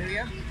on, do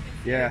you?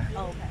 Yeah.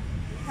 Oh, okay.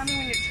 Tell me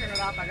when you turn it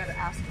off. I gotta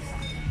ask you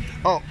something.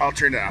 Oh, I'll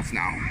turn it off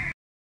now.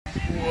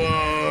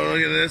 Whoa,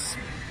 look at this.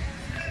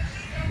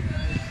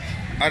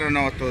 I don't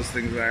know what those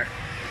things are.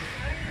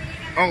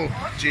 Oh,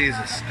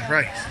 Jesus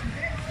Christ.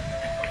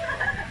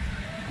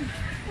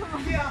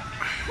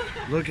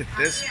 Look at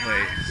this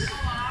place.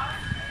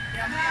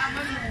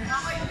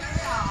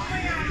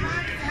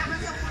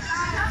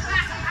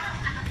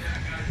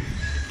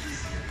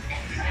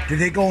 Did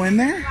they go in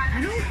there?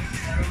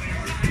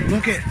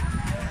 Look at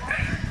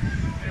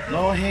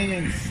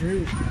low-hanging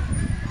fruit.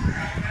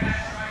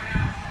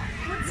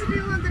 What's the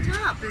deal on the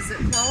top? Is it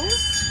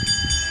closed?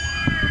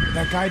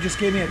 That guy just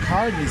gave me a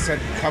card and he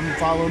said, come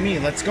follow me.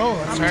 Let's go.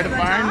 Let's try to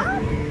find it.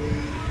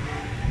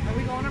 Are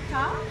we going up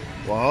top?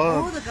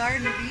 Whoa. Oh, the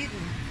Garden of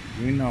Eden.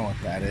 You know what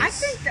that is. I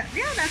think that,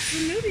 yeah, that's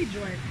the nudie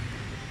joint.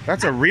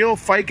 That's a real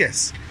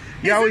ficus.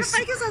 You always, it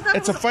a ficus? I thought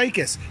it's a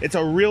ficus. It's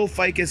a real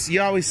ficus.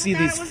 You always see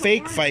these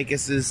fake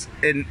ficuses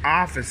in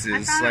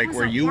offices, like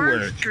where you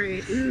work.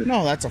 Tree.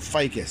 No, that's a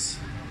ficus.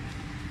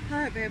 All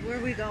right, babe, where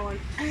are we going?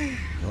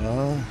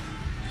 Well,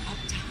 Up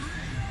top.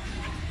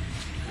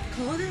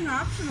 Clothing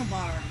optional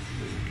bar.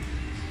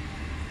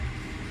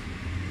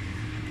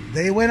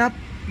 they went up.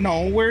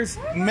 No, where's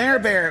Mare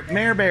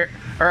Bear?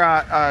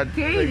 Or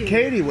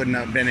Katie wouldn't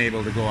have been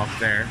able to go up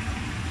there.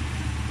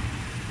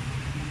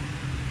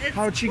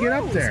 How'd she get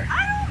up there?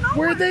 I don't know.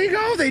 Where'd they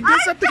go? They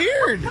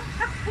disappeared.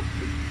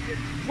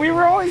 We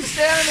were only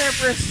standing there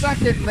for a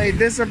second and they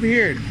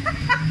disappeared.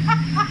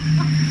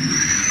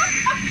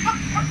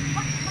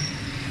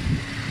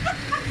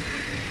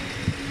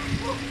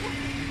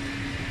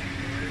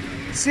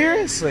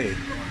 Seriously.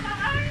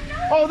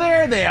 Oh,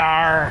 there they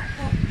are.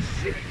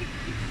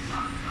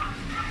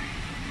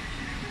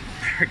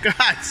 For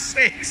God's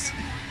sakes.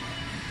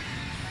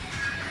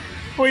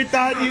 We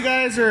thought you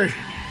guys were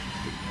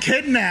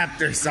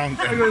kidnapped or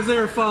something. I goes, they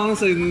were following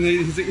us, and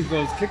he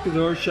goes, kick the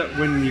door shut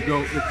when you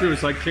go through.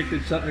 So I kicked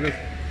it shut, and I goes,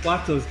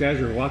 watch, those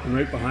guys are walking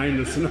right behind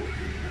us. And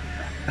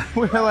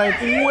we're like,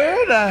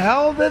 where the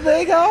hell did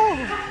they go?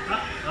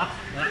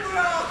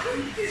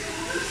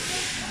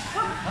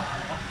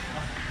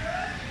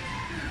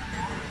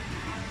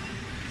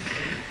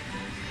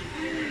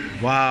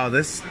 Wow,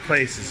 this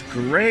place is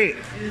great.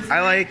 I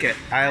like it.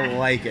 I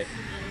like it.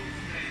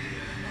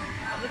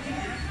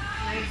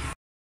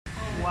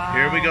 Wow.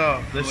 Here we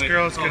go. This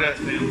girl's gonna.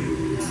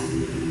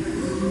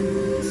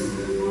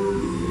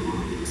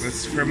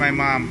 This is for my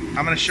mom.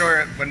 I'm gonna show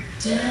her when.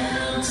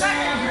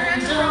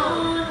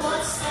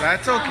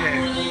 That's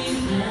okay.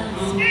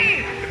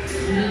 Steve!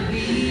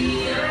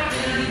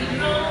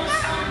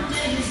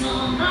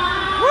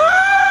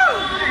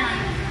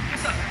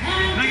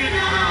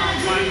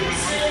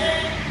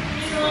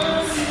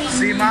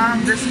 See,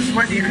 Mom, this is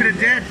what you could have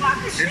did.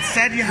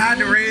 Instead, you had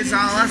to raise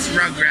all us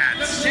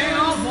rugrats. She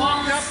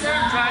walked up there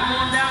and tried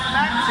going down the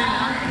back seat.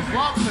 I just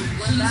walked, but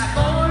went back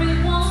up.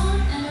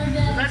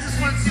 I just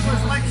want to see what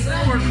it's like to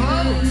see we're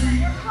closed.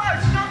 We're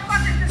closed. Don't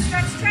fucking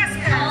discuss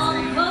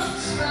trespassing.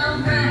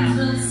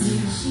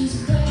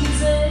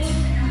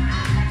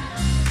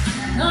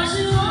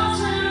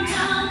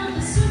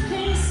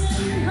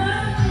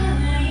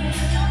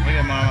 Look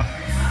at Mama.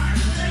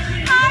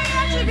 Hi,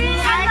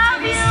 Angie. I love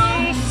you.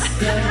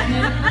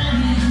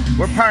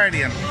 We're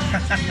partying.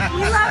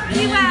 We love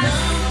Key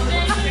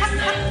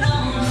West.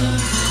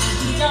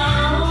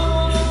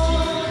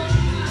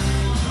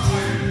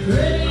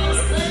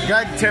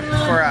 Good tip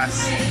for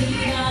us.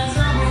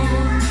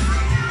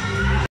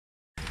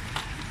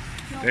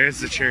 There's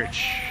the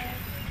church.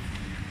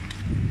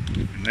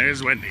 And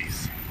there's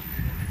Wendy's.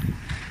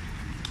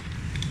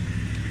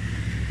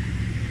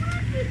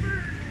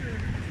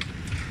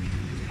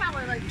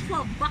 Probably like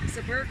 $12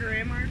 a burger,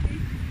 MRT.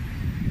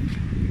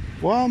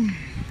 Well,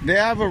 they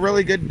have a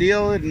really good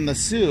deal in the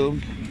Sioux.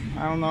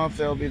 I don't know if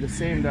they'll be the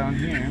same down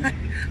here.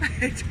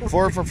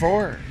 4 for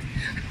 $4.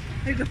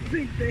 I don't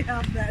think they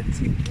have that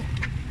too.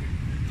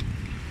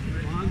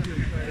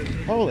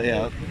 Holy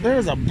hell. There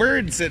was a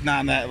bird sitting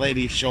on that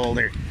lady's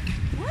shoulder.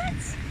 What?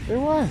 There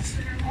was.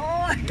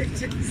 Oh, I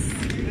just...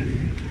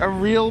 A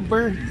real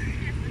bird.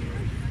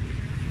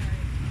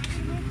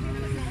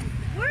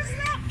 Where's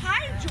that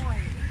pie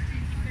joint?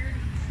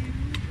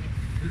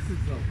 This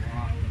is a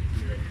lot up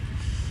here.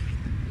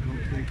 I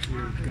don't think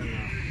we're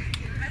gonna.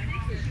 I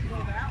think we should go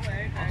that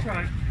way. I'll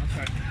try. I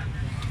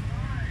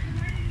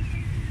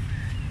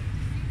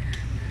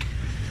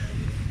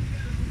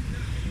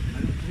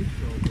don't think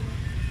so.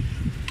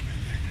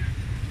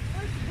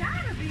 Well, it's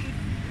gotta be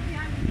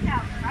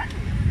handicap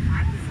friendly. I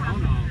don't Oh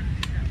know. no.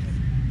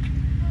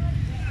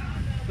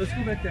 Let's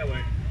go back that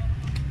way.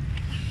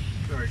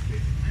 Sorry,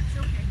 Steve. It's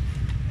okay.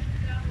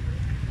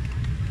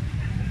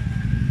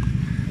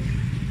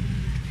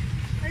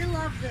 I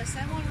love this.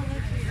 I want to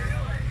live here.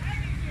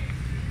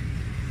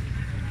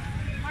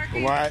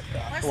 Marky,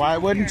 let's Why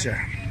live wouldn't you?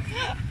 here.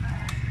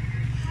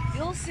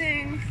 You'll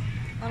sing,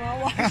 and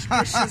I'll wash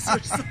dishes or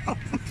something.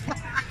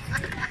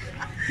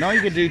 No,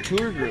 you could do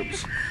tour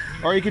groups.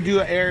 Or you could do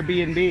an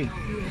Airbnb.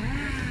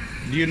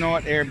 Yeah. Do you know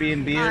what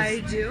Airbnb is? I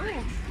do.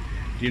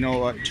 Do you know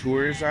what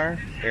tours are?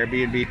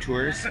 Airbnb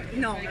tours?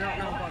 No, I don't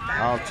know about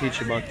that. I'll teach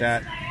you about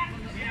that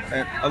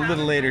a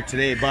little later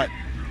today, but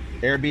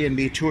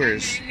Airbnb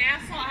tours,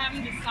 Nassau, I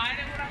haven't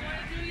decided what I want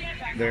to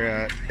do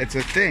yet. it's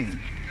a thing.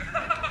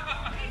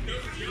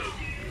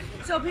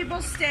 So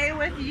people stay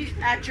with you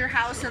at your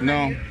house and No.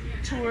 then you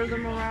tour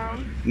them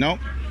around? Nope,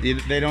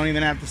 they don't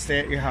even have to stay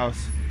at your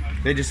house.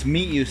 They just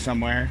meet you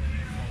somewhere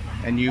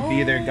and you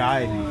be their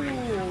guide. Oh,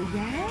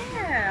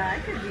 yeah, I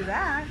could do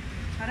that.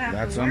 I'd have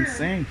That's to what I'm learn.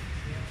 saying.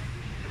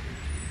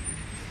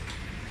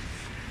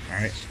 All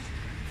right.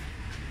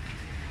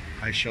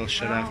 I shall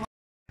shut up.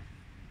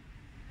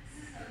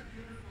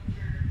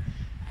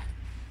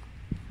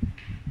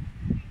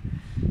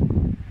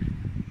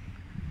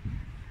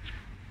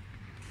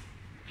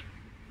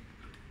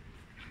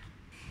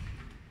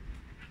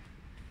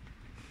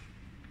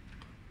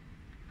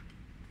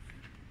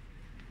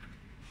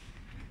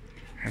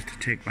 I have to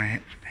take my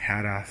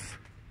hat off.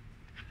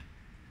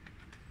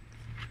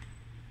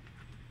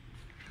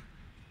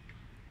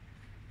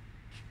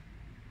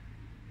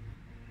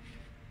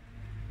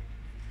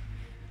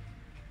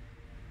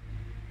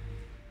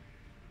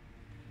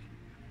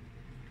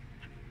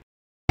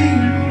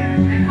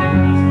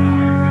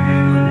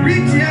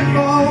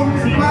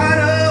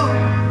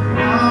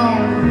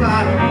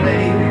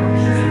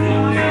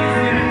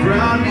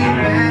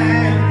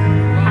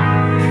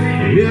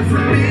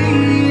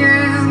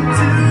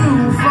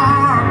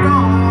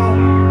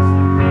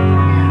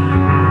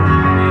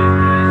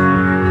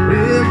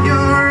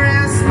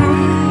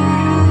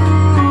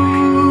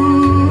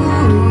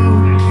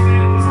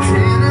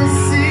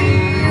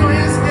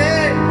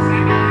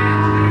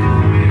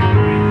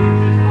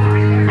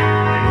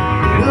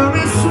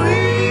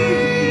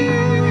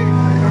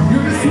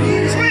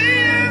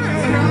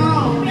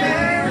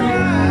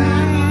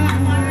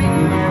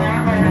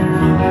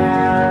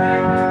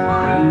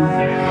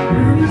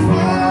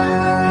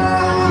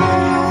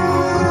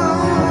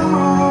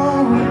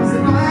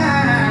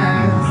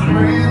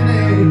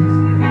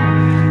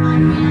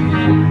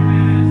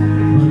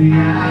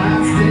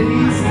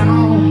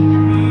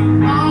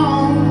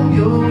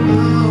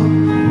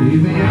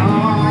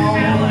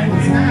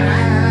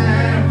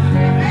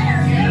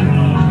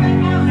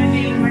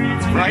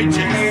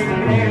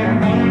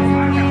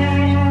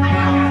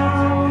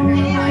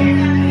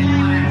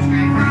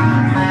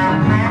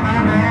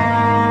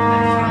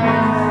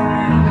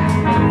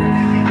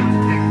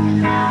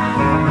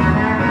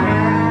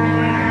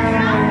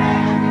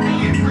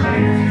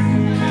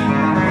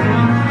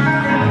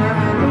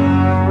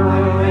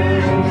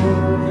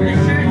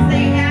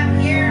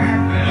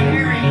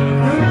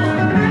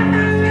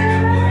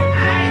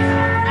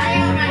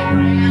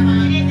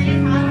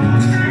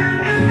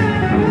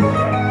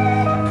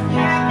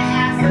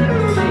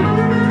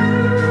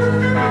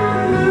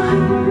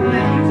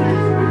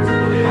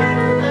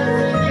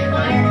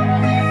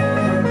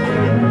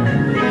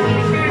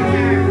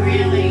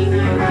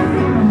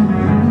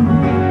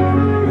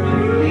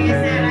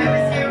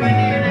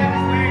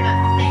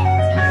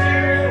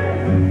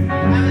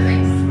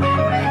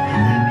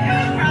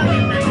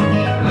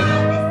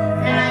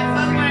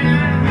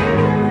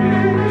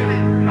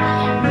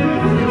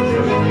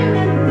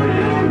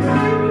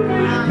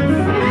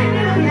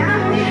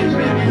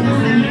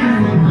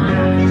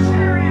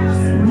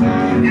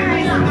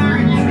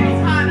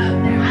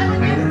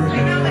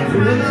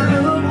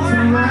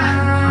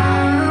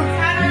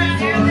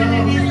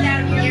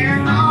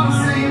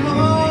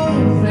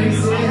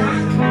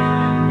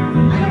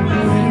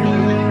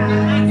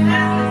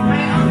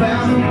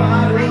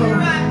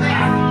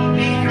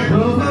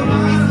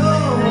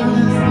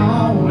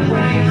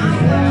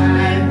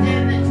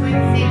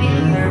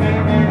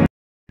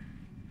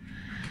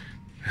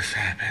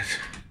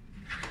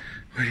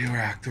 Where do you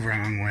rock the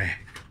wrong way?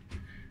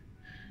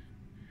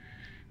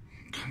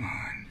 Come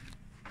on.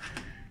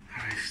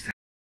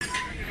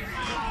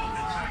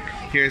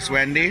 Here's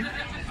Wendy.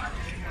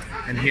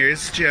 And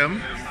here's Jim.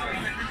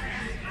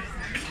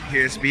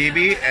 Here's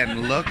BB.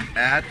 And look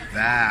at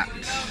that.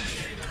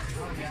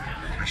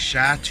 A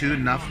Chateau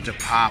Neuf de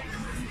Pop.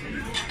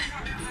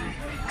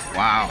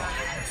 Wow.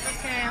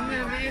 Okay, I'm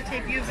gonna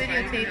videotape you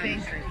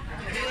videotaping.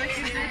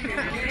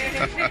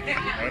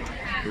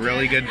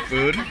 Really good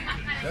food.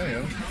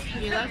 Yeah.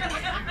 You like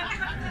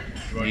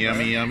it?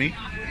 Yummy, yummy.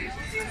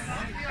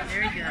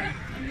 Very good.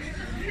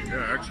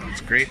 Yeah, excellent.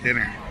 It's great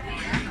dinner.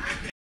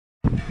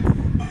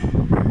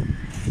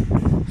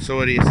 So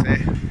what do you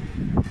say?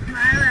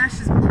 My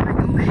eyelash is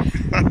blowing away.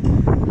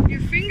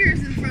 Your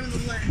finger's in front of the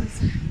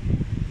lens.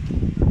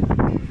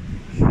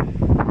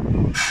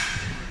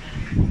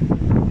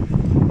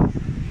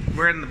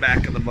 We're in the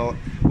back of the boat.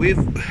 We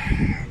found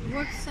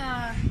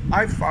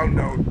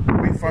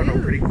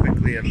out pretty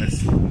quickly on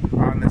this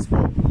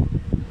boat.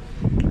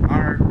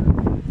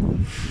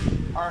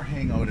 Our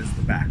hangout is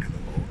the back of the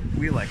boat.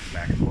 We like the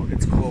back of the boat.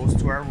 It's close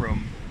to our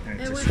room, and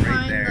it's And we just right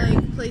find there.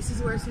 like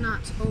places where it's not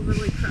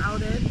overly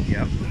crowded.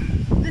 Yep,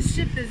 This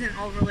ship isn't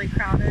overly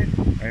crowded.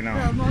 I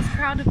know. The most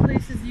crowded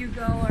places you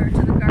go are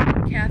to the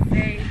Garden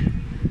Cafe,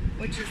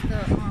 which is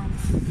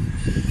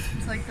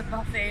it's like the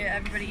buffet that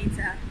everybody eats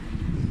at,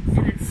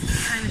 and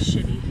it's kind of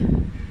shitty.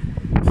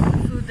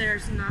 The food there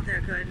is not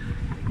that good.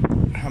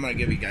 I'm gonna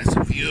give you guys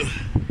a view.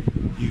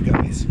 You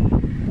guys.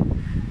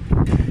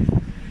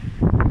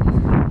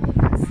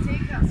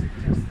 Steakhouse are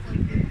just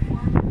like they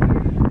form.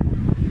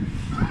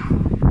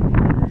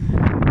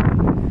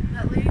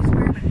 That lady's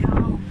wearing a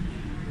gown.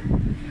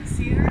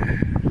 See her?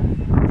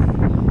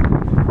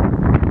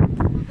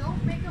 Well, don't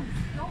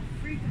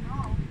freak them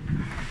out.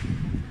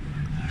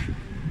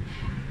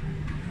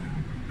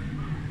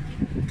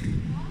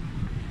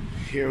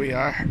 Here we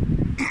are.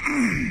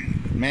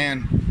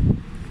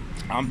 Man,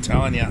 I'm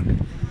telling you,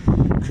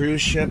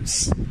 cruise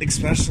ships,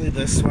 especially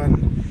this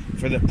one,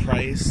 for the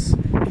price,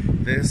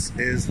 this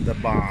is the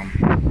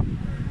bomb.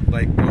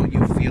 Like, don't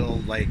you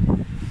feel like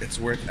it's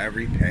worth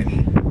every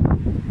penny?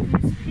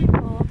 These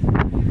people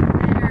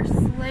that are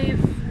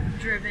slave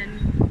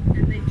driven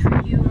and they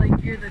treat you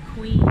like you're the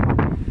queen.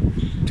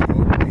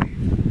 Totally.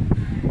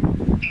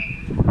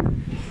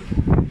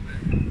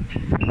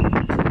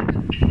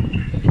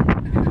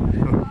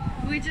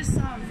 We just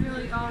saw a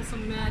really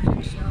awesome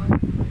magic show.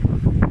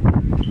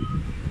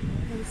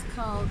 It was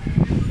called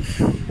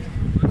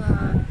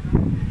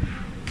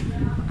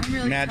I'm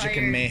really Magic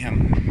tired. and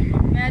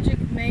Mayhem. Magic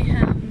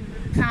Mayhem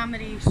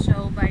comedy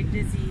show by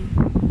Dizzy.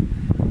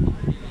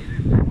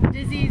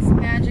 Dizzy's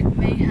Magic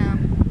Mayhem.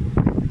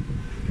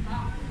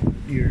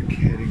 You're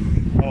kidding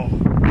me. Oh,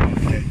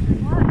 okay.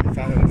 What? I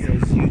thought it was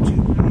those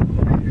YouTube people.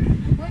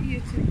 What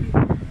YouTube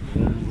people?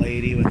 The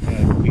lady with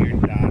the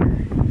weird daughter.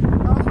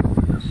 Oh,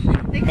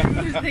 they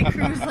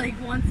cruise like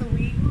once a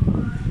week.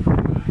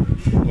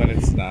 But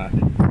it's not.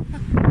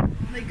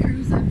 They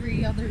cruise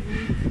every other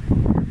week.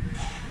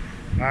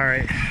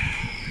 Alright.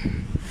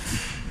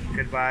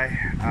 Goodbye.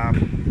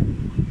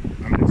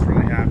 I'm just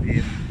really happy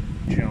and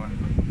chilling.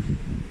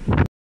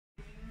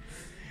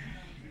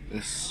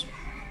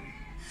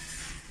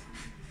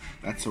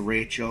 That's a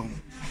Rachel.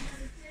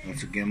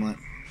 That's a Gimlet.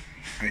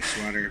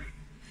 Ice water.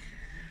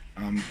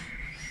 I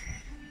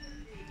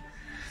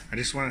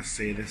just want to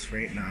say this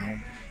right now.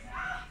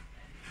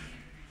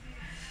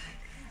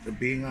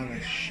 Being on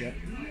a ship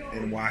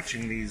and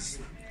watching these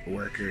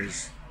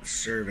workers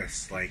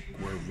service like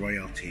we're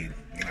royalty.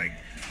 Like,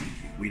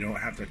 we don't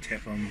have to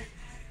tip them.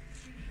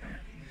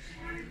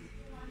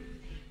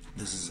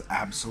 This is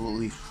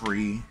absolutely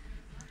free.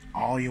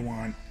 All you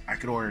want, I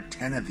could order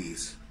 10 of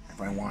these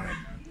if I wanted,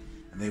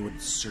 and they would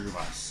serve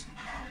us.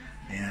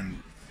 And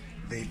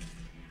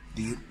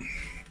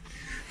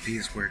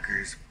these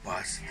workers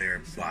bust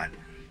their butt.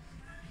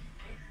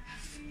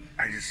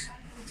 I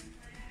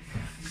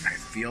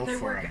feel They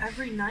for work them.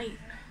 every night.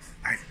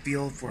 I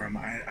feel for them.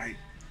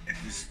 It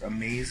just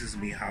amazes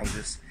me how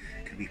this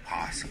could be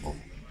possible.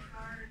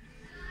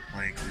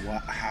 Like,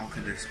 what? How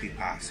could this be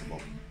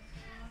possible?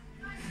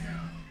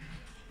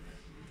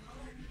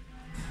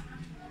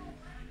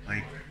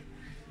 Like,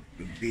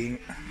 being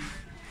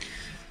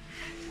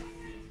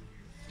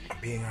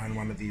on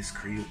one of these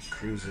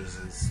cruises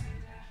is,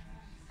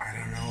 I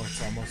don't know,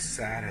 it's almost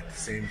sad at the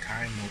same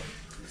time,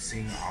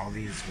 seeing all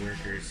these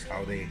workers,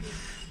 how they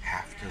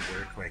have to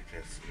work like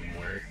this, and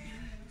we're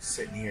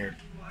sitting here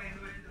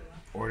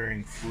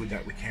ordering food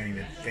that we can't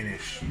even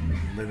finish,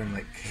 living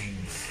like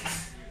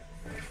kings.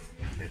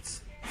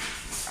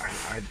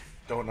 I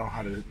don't know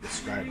how to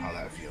describe how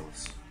that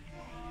feels.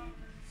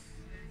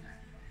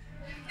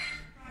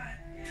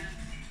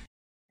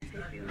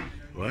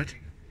 What?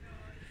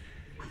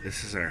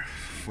 This is our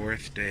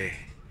 4th day.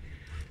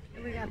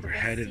 We're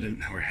headed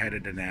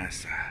to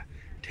NASA.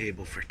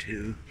 Table for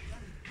 2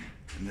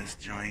 in this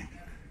joint.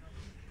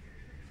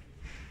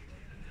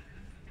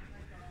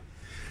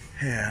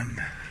 And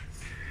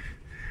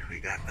we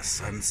got a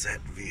sunset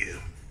view,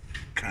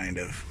 kind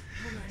of.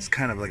 It's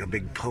kind of like a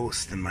big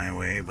post in my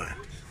way, but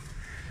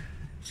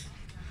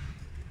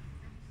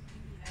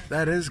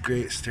that is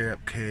Great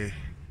Stirrup Cay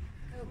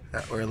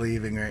that we're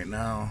leaving right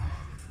now.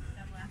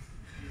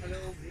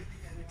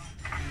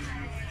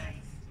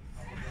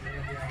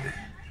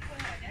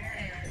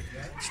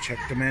 Let's check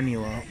the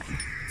menu out.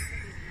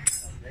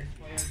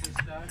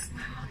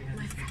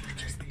 My phone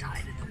just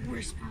died at the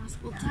worst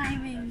possible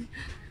timing.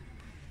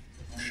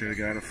 Should have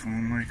got a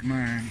phone like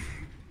mine.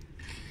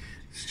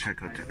 Let's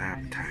check out the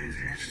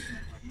appetizers.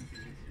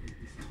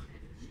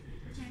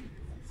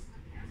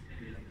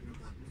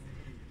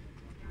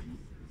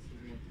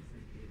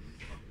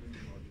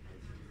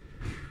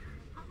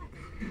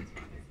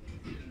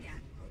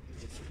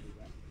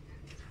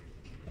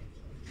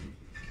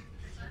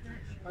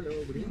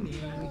 Hello, good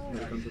evening.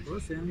 Welcome to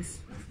Persons.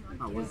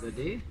 How was the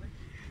day?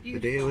 The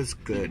day was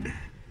good.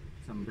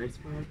 Some breads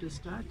for her to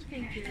start.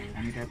 Thank you.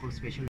 Any type of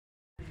special?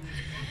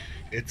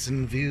 It's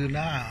in view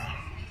now.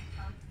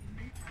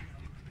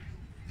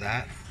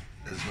 That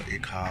is what you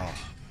call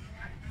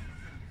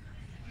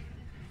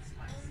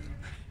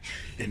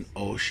an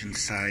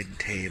oceanside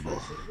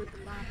table With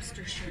the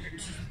lobster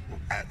shirt.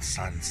 at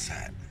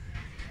sunset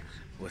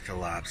with a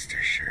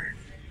lobster shirt.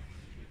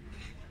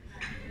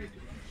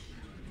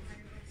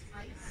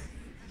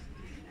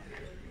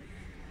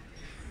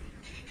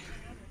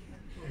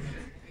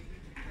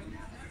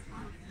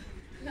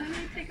 Let me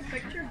take a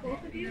picture of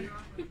both of you.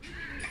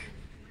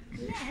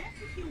 Yes,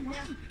 if you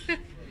want.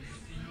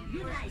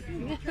 You like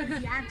me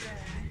together.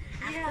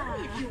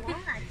 Absolutely, if you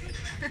want.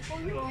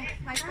 Well,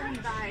 my phone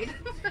died.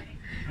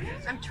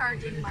 I'm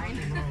charging mine.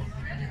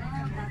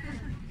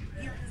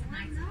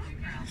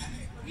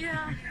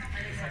 Yeah.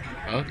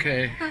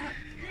 Okay.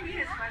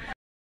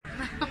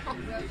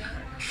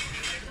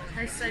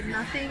 I said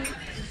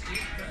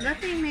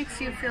nothing makes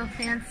you feel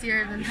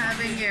fancier than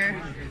having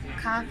your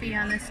coffee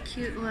on this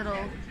cute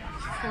little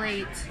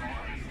plate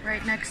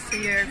right next to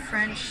your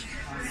French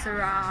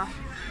Syrah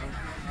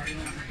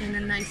in a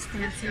nice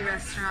fancy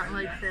restaurant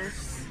like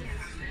this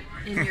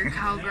in your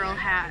cowgirl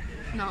hat.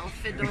 No,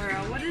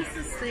 fedora. What is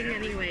this thing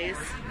anyways?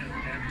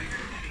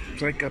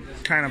 It's like a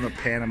kind of a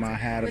Panama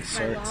hat of With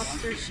my sorts.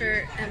 lobster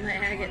shirt and my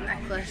agate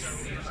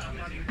necklace.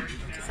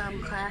 Because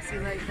I'm classy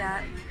like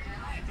that.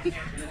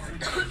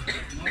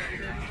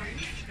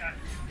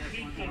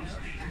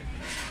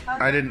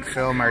 I didn't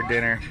film our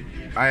dinner.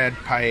 I had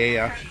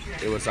paella.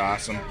 It was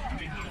awesome.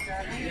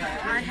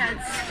 I had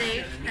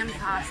steak and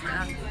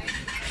pasta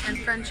and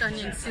French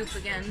onion soup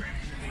again.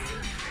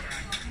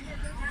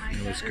 It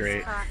was This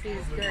great. coffee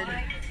is good.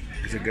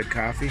 Is it good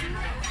coffee?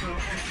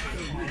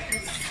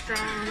 It's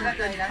strong,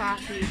 good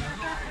coffee.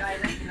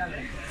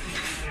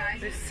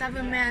 There's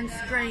 7-man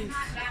strength.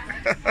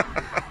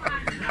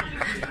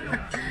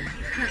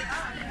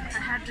 I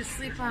had to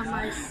sleep on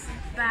my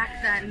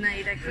back that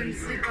night. I couldn't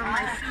sleep on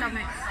my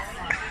stomach.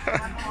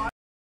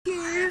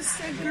 Kiss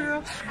a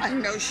girl, I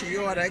know she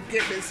ought to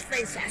give his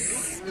face a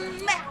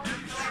smack.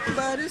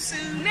 But as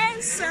soon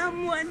as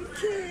someone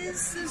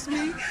kisses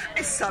me,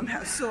 I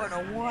somehow sort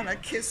of want to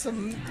kiss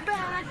him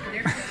back.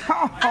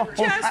 I'm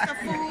just a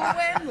fool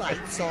when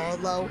lights are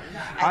low.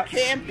 I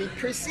can't be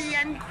prissy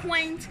and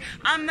quaint.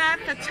 I'm not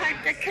the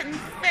type that can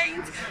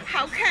faint.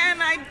 How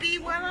can I be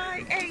what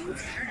I ain't?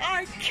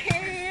 I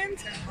can't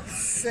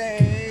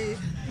say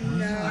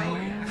no.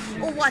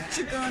 What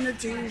you gonna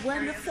do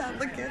when a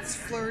fella gets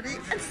flirty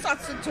and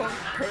starts to talk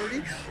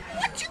purty?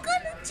 What you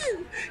gonna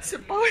do?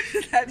 Suppose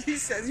that he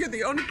says you're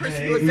the only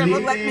person who has ever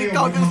let me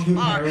go this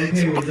far.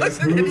 Suppose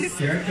that he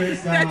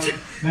says that you...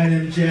 My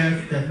name is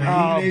Jeff. That's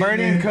my English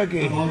Bernie and name.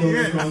 Cookie. I'm all the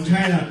way from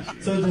China.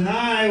 So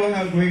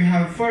tonight we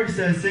have first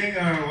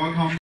singer.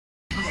 Welcome.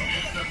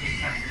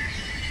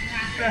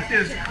 That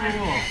is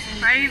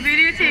cool. Are you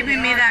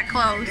videotaping me that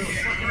close?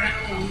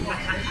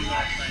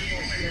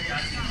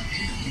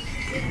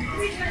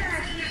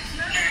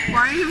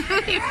 Why are you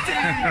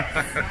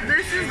videotaping?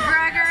 This is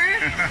Gregor.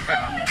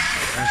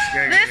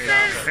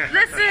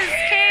 This is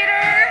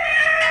Cater.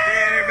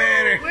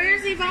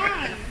 Where's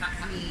Yvonne?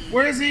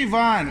 Where's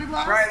Yvonne?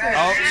 Right there.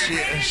 Oh,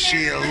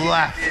 she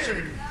left.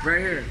 Right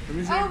here. Let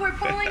me see. Oh, we're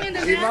pulling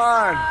into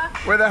Yvonne,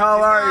 Nassau. where the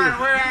hell are you?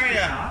 Where are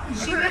you?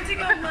 She went to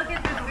go look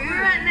at the food.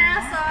 We're at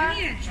Nassau.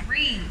 You need a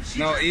drink.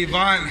 No,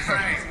 Yvonne.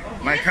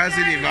 My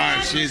cousin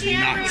Yvonne, she's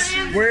nuts.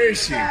 Where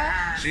is she?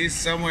 She's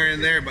somewhere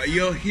in there, but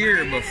you'll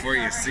hear her before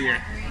you see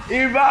her.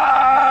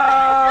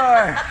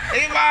 Yvonne!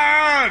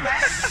 Yvonne!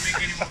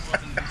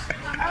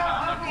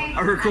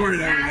 I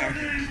recorded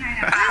everything.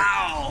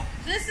 Ow!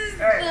 This is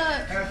the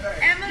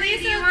Emily.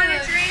 Do you want a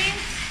drink?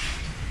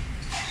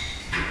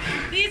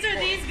 These are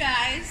these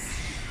guys.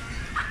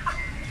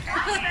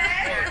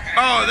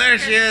 Oh, there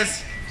she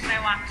is. I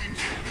walked in.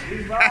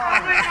 Oh my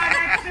god,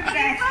 that's the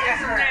best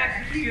ever.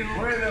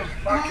 Where the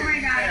fuck is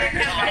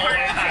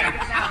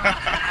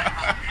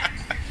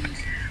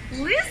At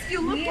least you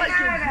look like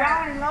you're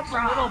browning up a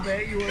little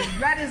bit. You were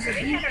red as a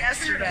beet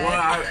yesterday. Well,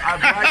 I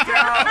blacked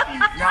out.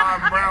 Now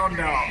I'm browned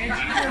out.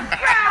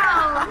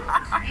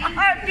 I'm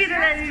better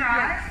than you.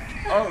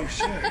 Oh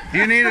shit.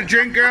 You need a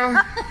drink, girl?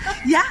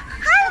 Yeah.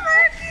 Hi,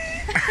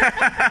 Marky.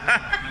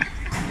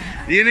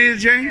 You need a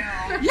drink?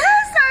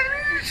 Yes, I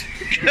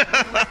need.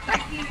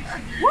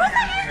 What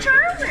are you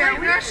earlier?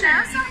 We are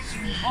Shasta?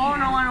 Oh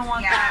no, I don't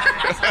want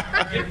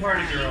that. Good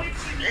party, girl.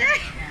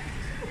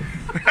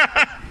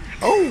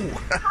 Oh!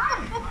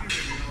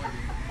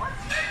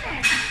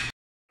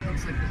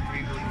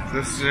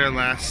 This is our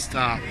last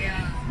stop.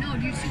 No,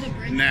 do you see the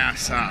bridge?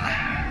 Nassau.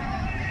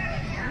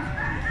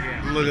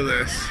 Look at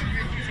this.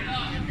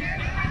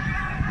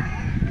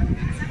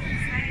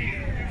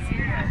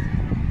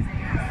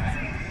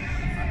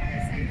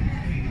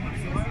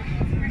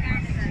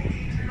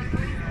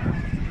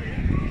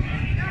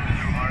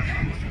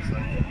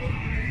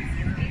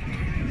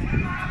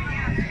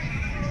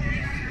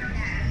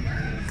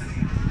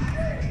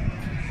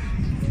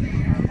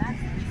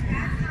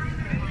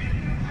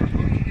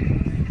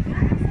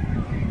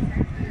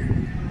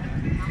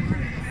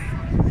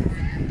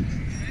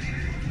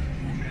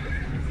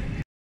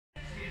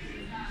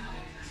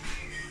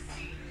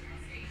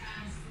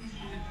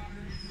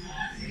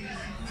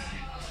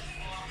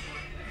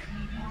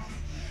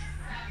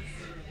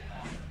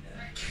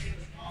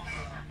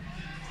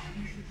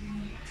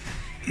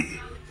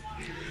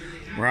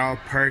 We're all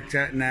parked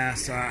at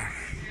Nassau.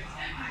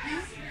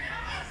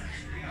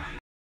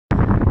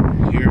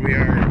 Here we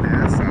are in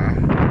Nassau.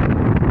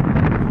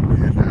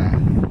 And I'm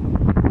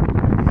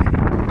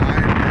at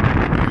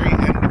the very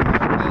end of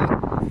our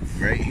boat,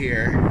 right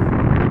here.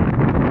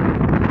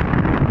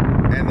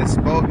 And this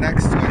boat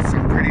next to us,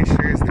 I'm pretty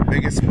sure is the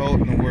biggest boat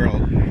in the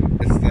world.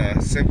 It's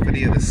the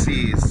Symphony of the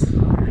Seas.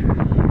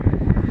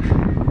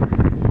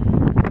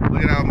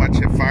 Look at how much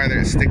farther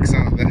it sticks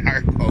out than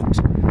our boat.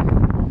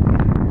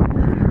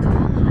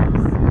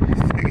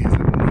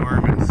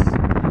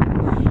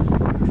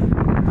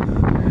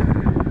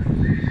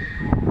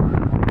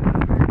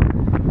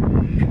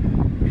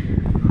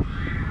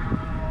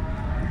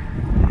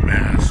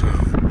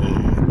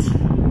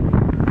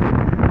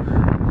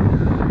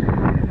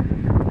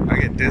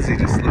 Dizzy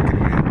just looking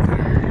way up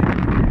there.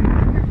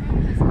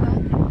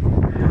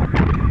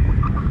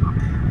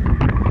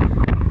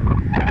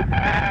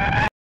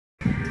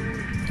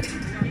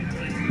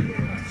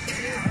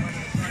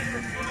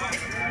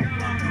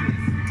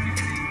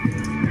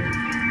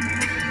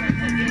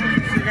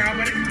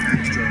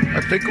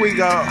 I think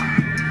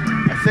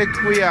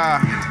we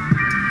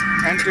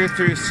enter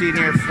through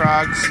Senior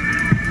Frogs.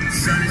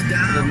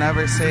 They'll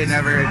never say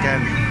never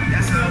again.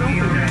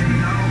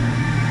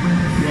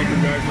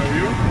 Welcome guys, how are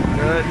you?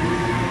 Good.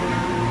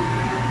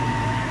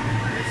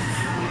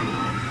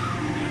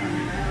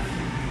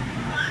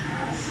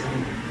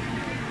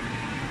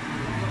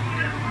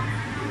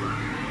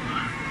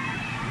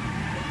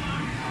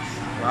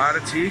 A lot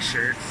of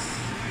t-shirts.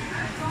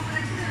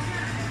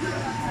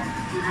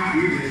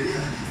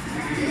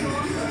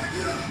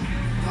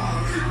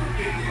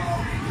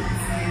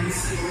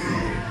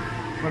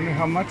 Wonder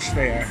how much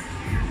they are.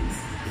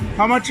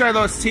 How much are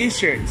those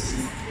t-shirts?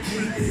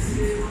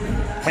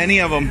 Any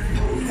of them?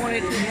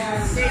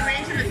 They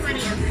range in the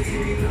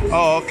 20th.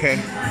 Oh, okay.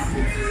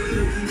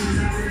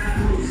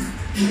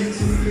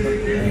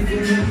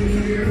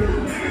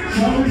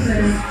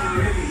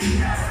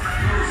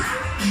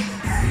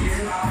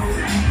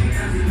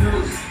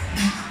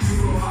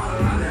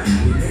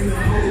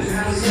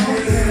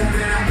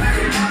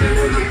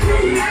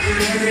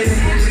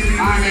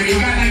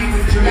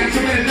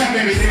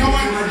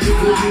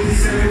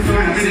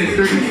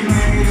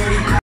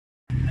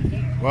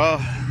 Well,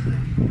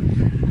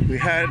 we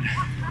had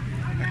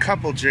a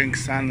couple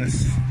drinks on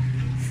this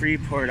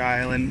Freeport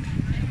Island,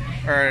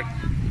 or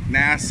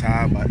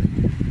Nassau, but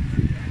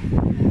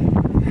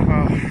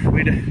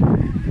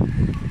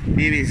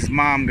Evie's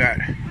mom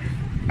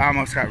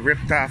almost got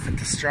ripped off at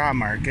the straw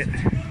market.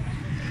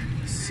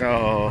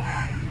 So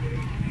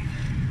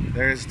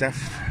there's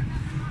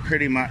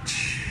pretty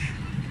much,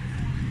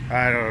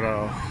 I don't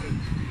know.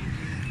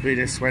 We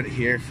just went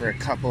here for a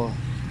couple.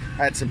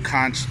 I had some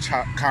conch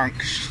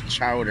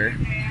chowder,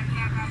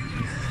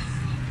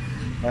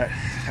 but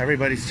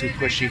everybody's too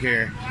pushy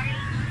here,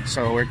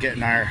 so we're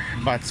getting our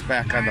butts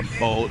back on the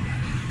boat.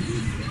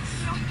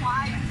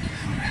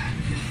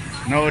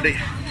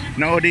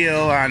 No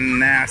deal on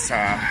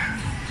Nassau.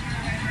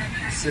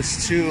 It's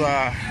just too,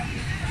 I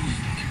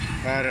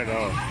don't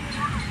know.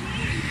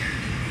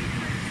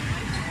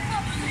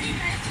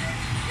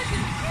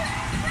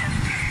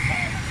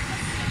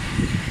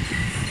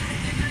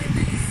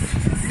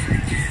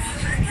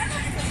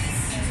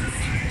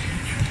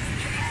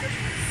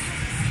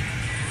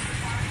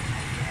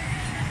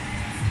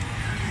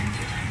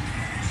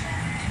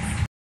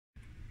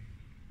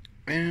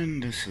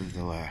 And this is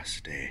the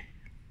last day.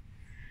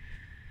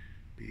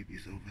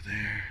 Baby's over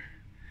there.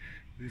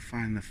 We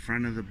find the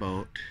front of the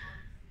boat.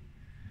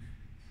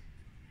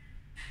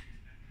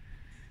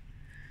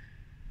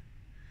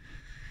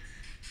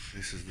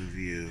 This is the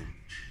view.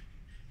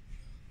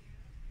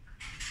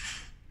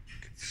 You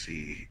can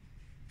see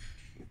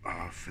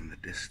off in the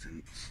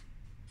distance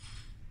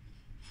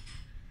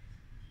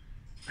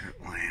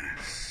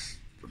Atlantis,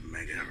 the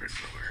mega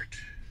resort.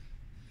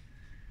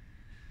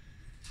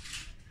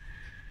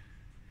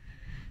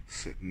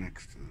 sitting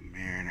next to the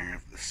Mariner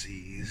of the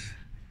Seas.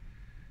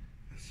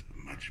 This is a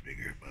much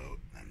bigger boat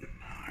than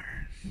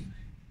ours.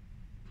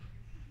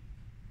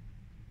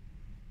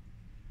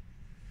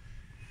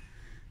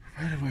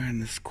 But we're in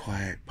this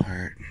quiet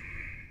part,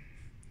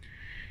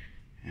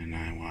 and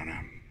I want to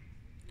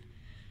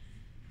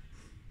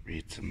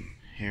read some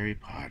Harry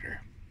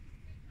Potter.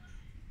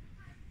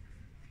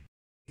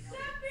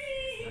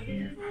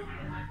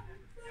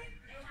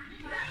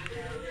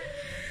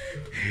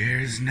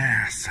 Here's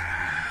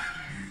NASA.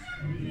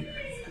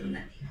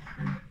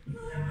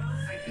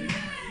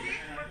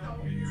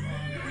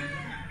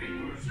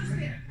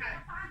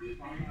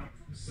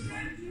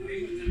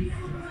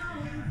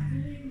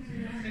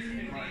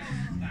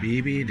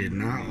 BB did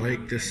not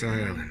like this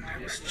island.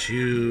 It was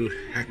too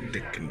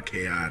hectic and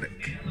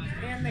chaotic.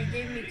 And they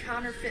gave me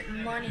counterfeit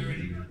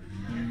money.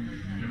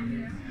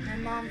 My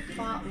mom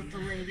fought with the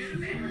lady,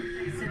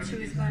 said she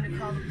was going to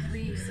call the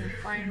police, and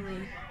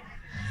finally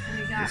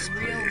we got This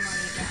real money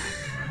place.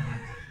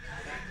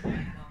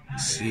 back.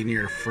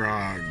 Senior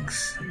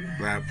Frogs.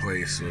 That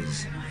place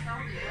was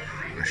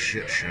a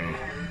shit show.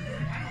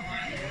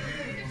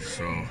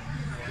 So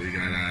we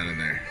got out of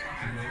there.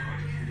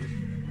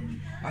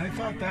 I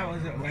thought that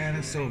was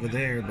Atlantis over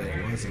there, but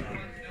it wasn't.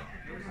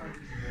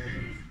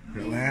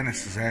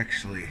 Atlantis is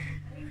actually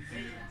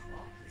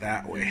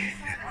that way,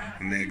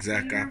 on the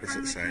exact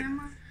opposite side.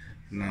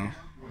 No.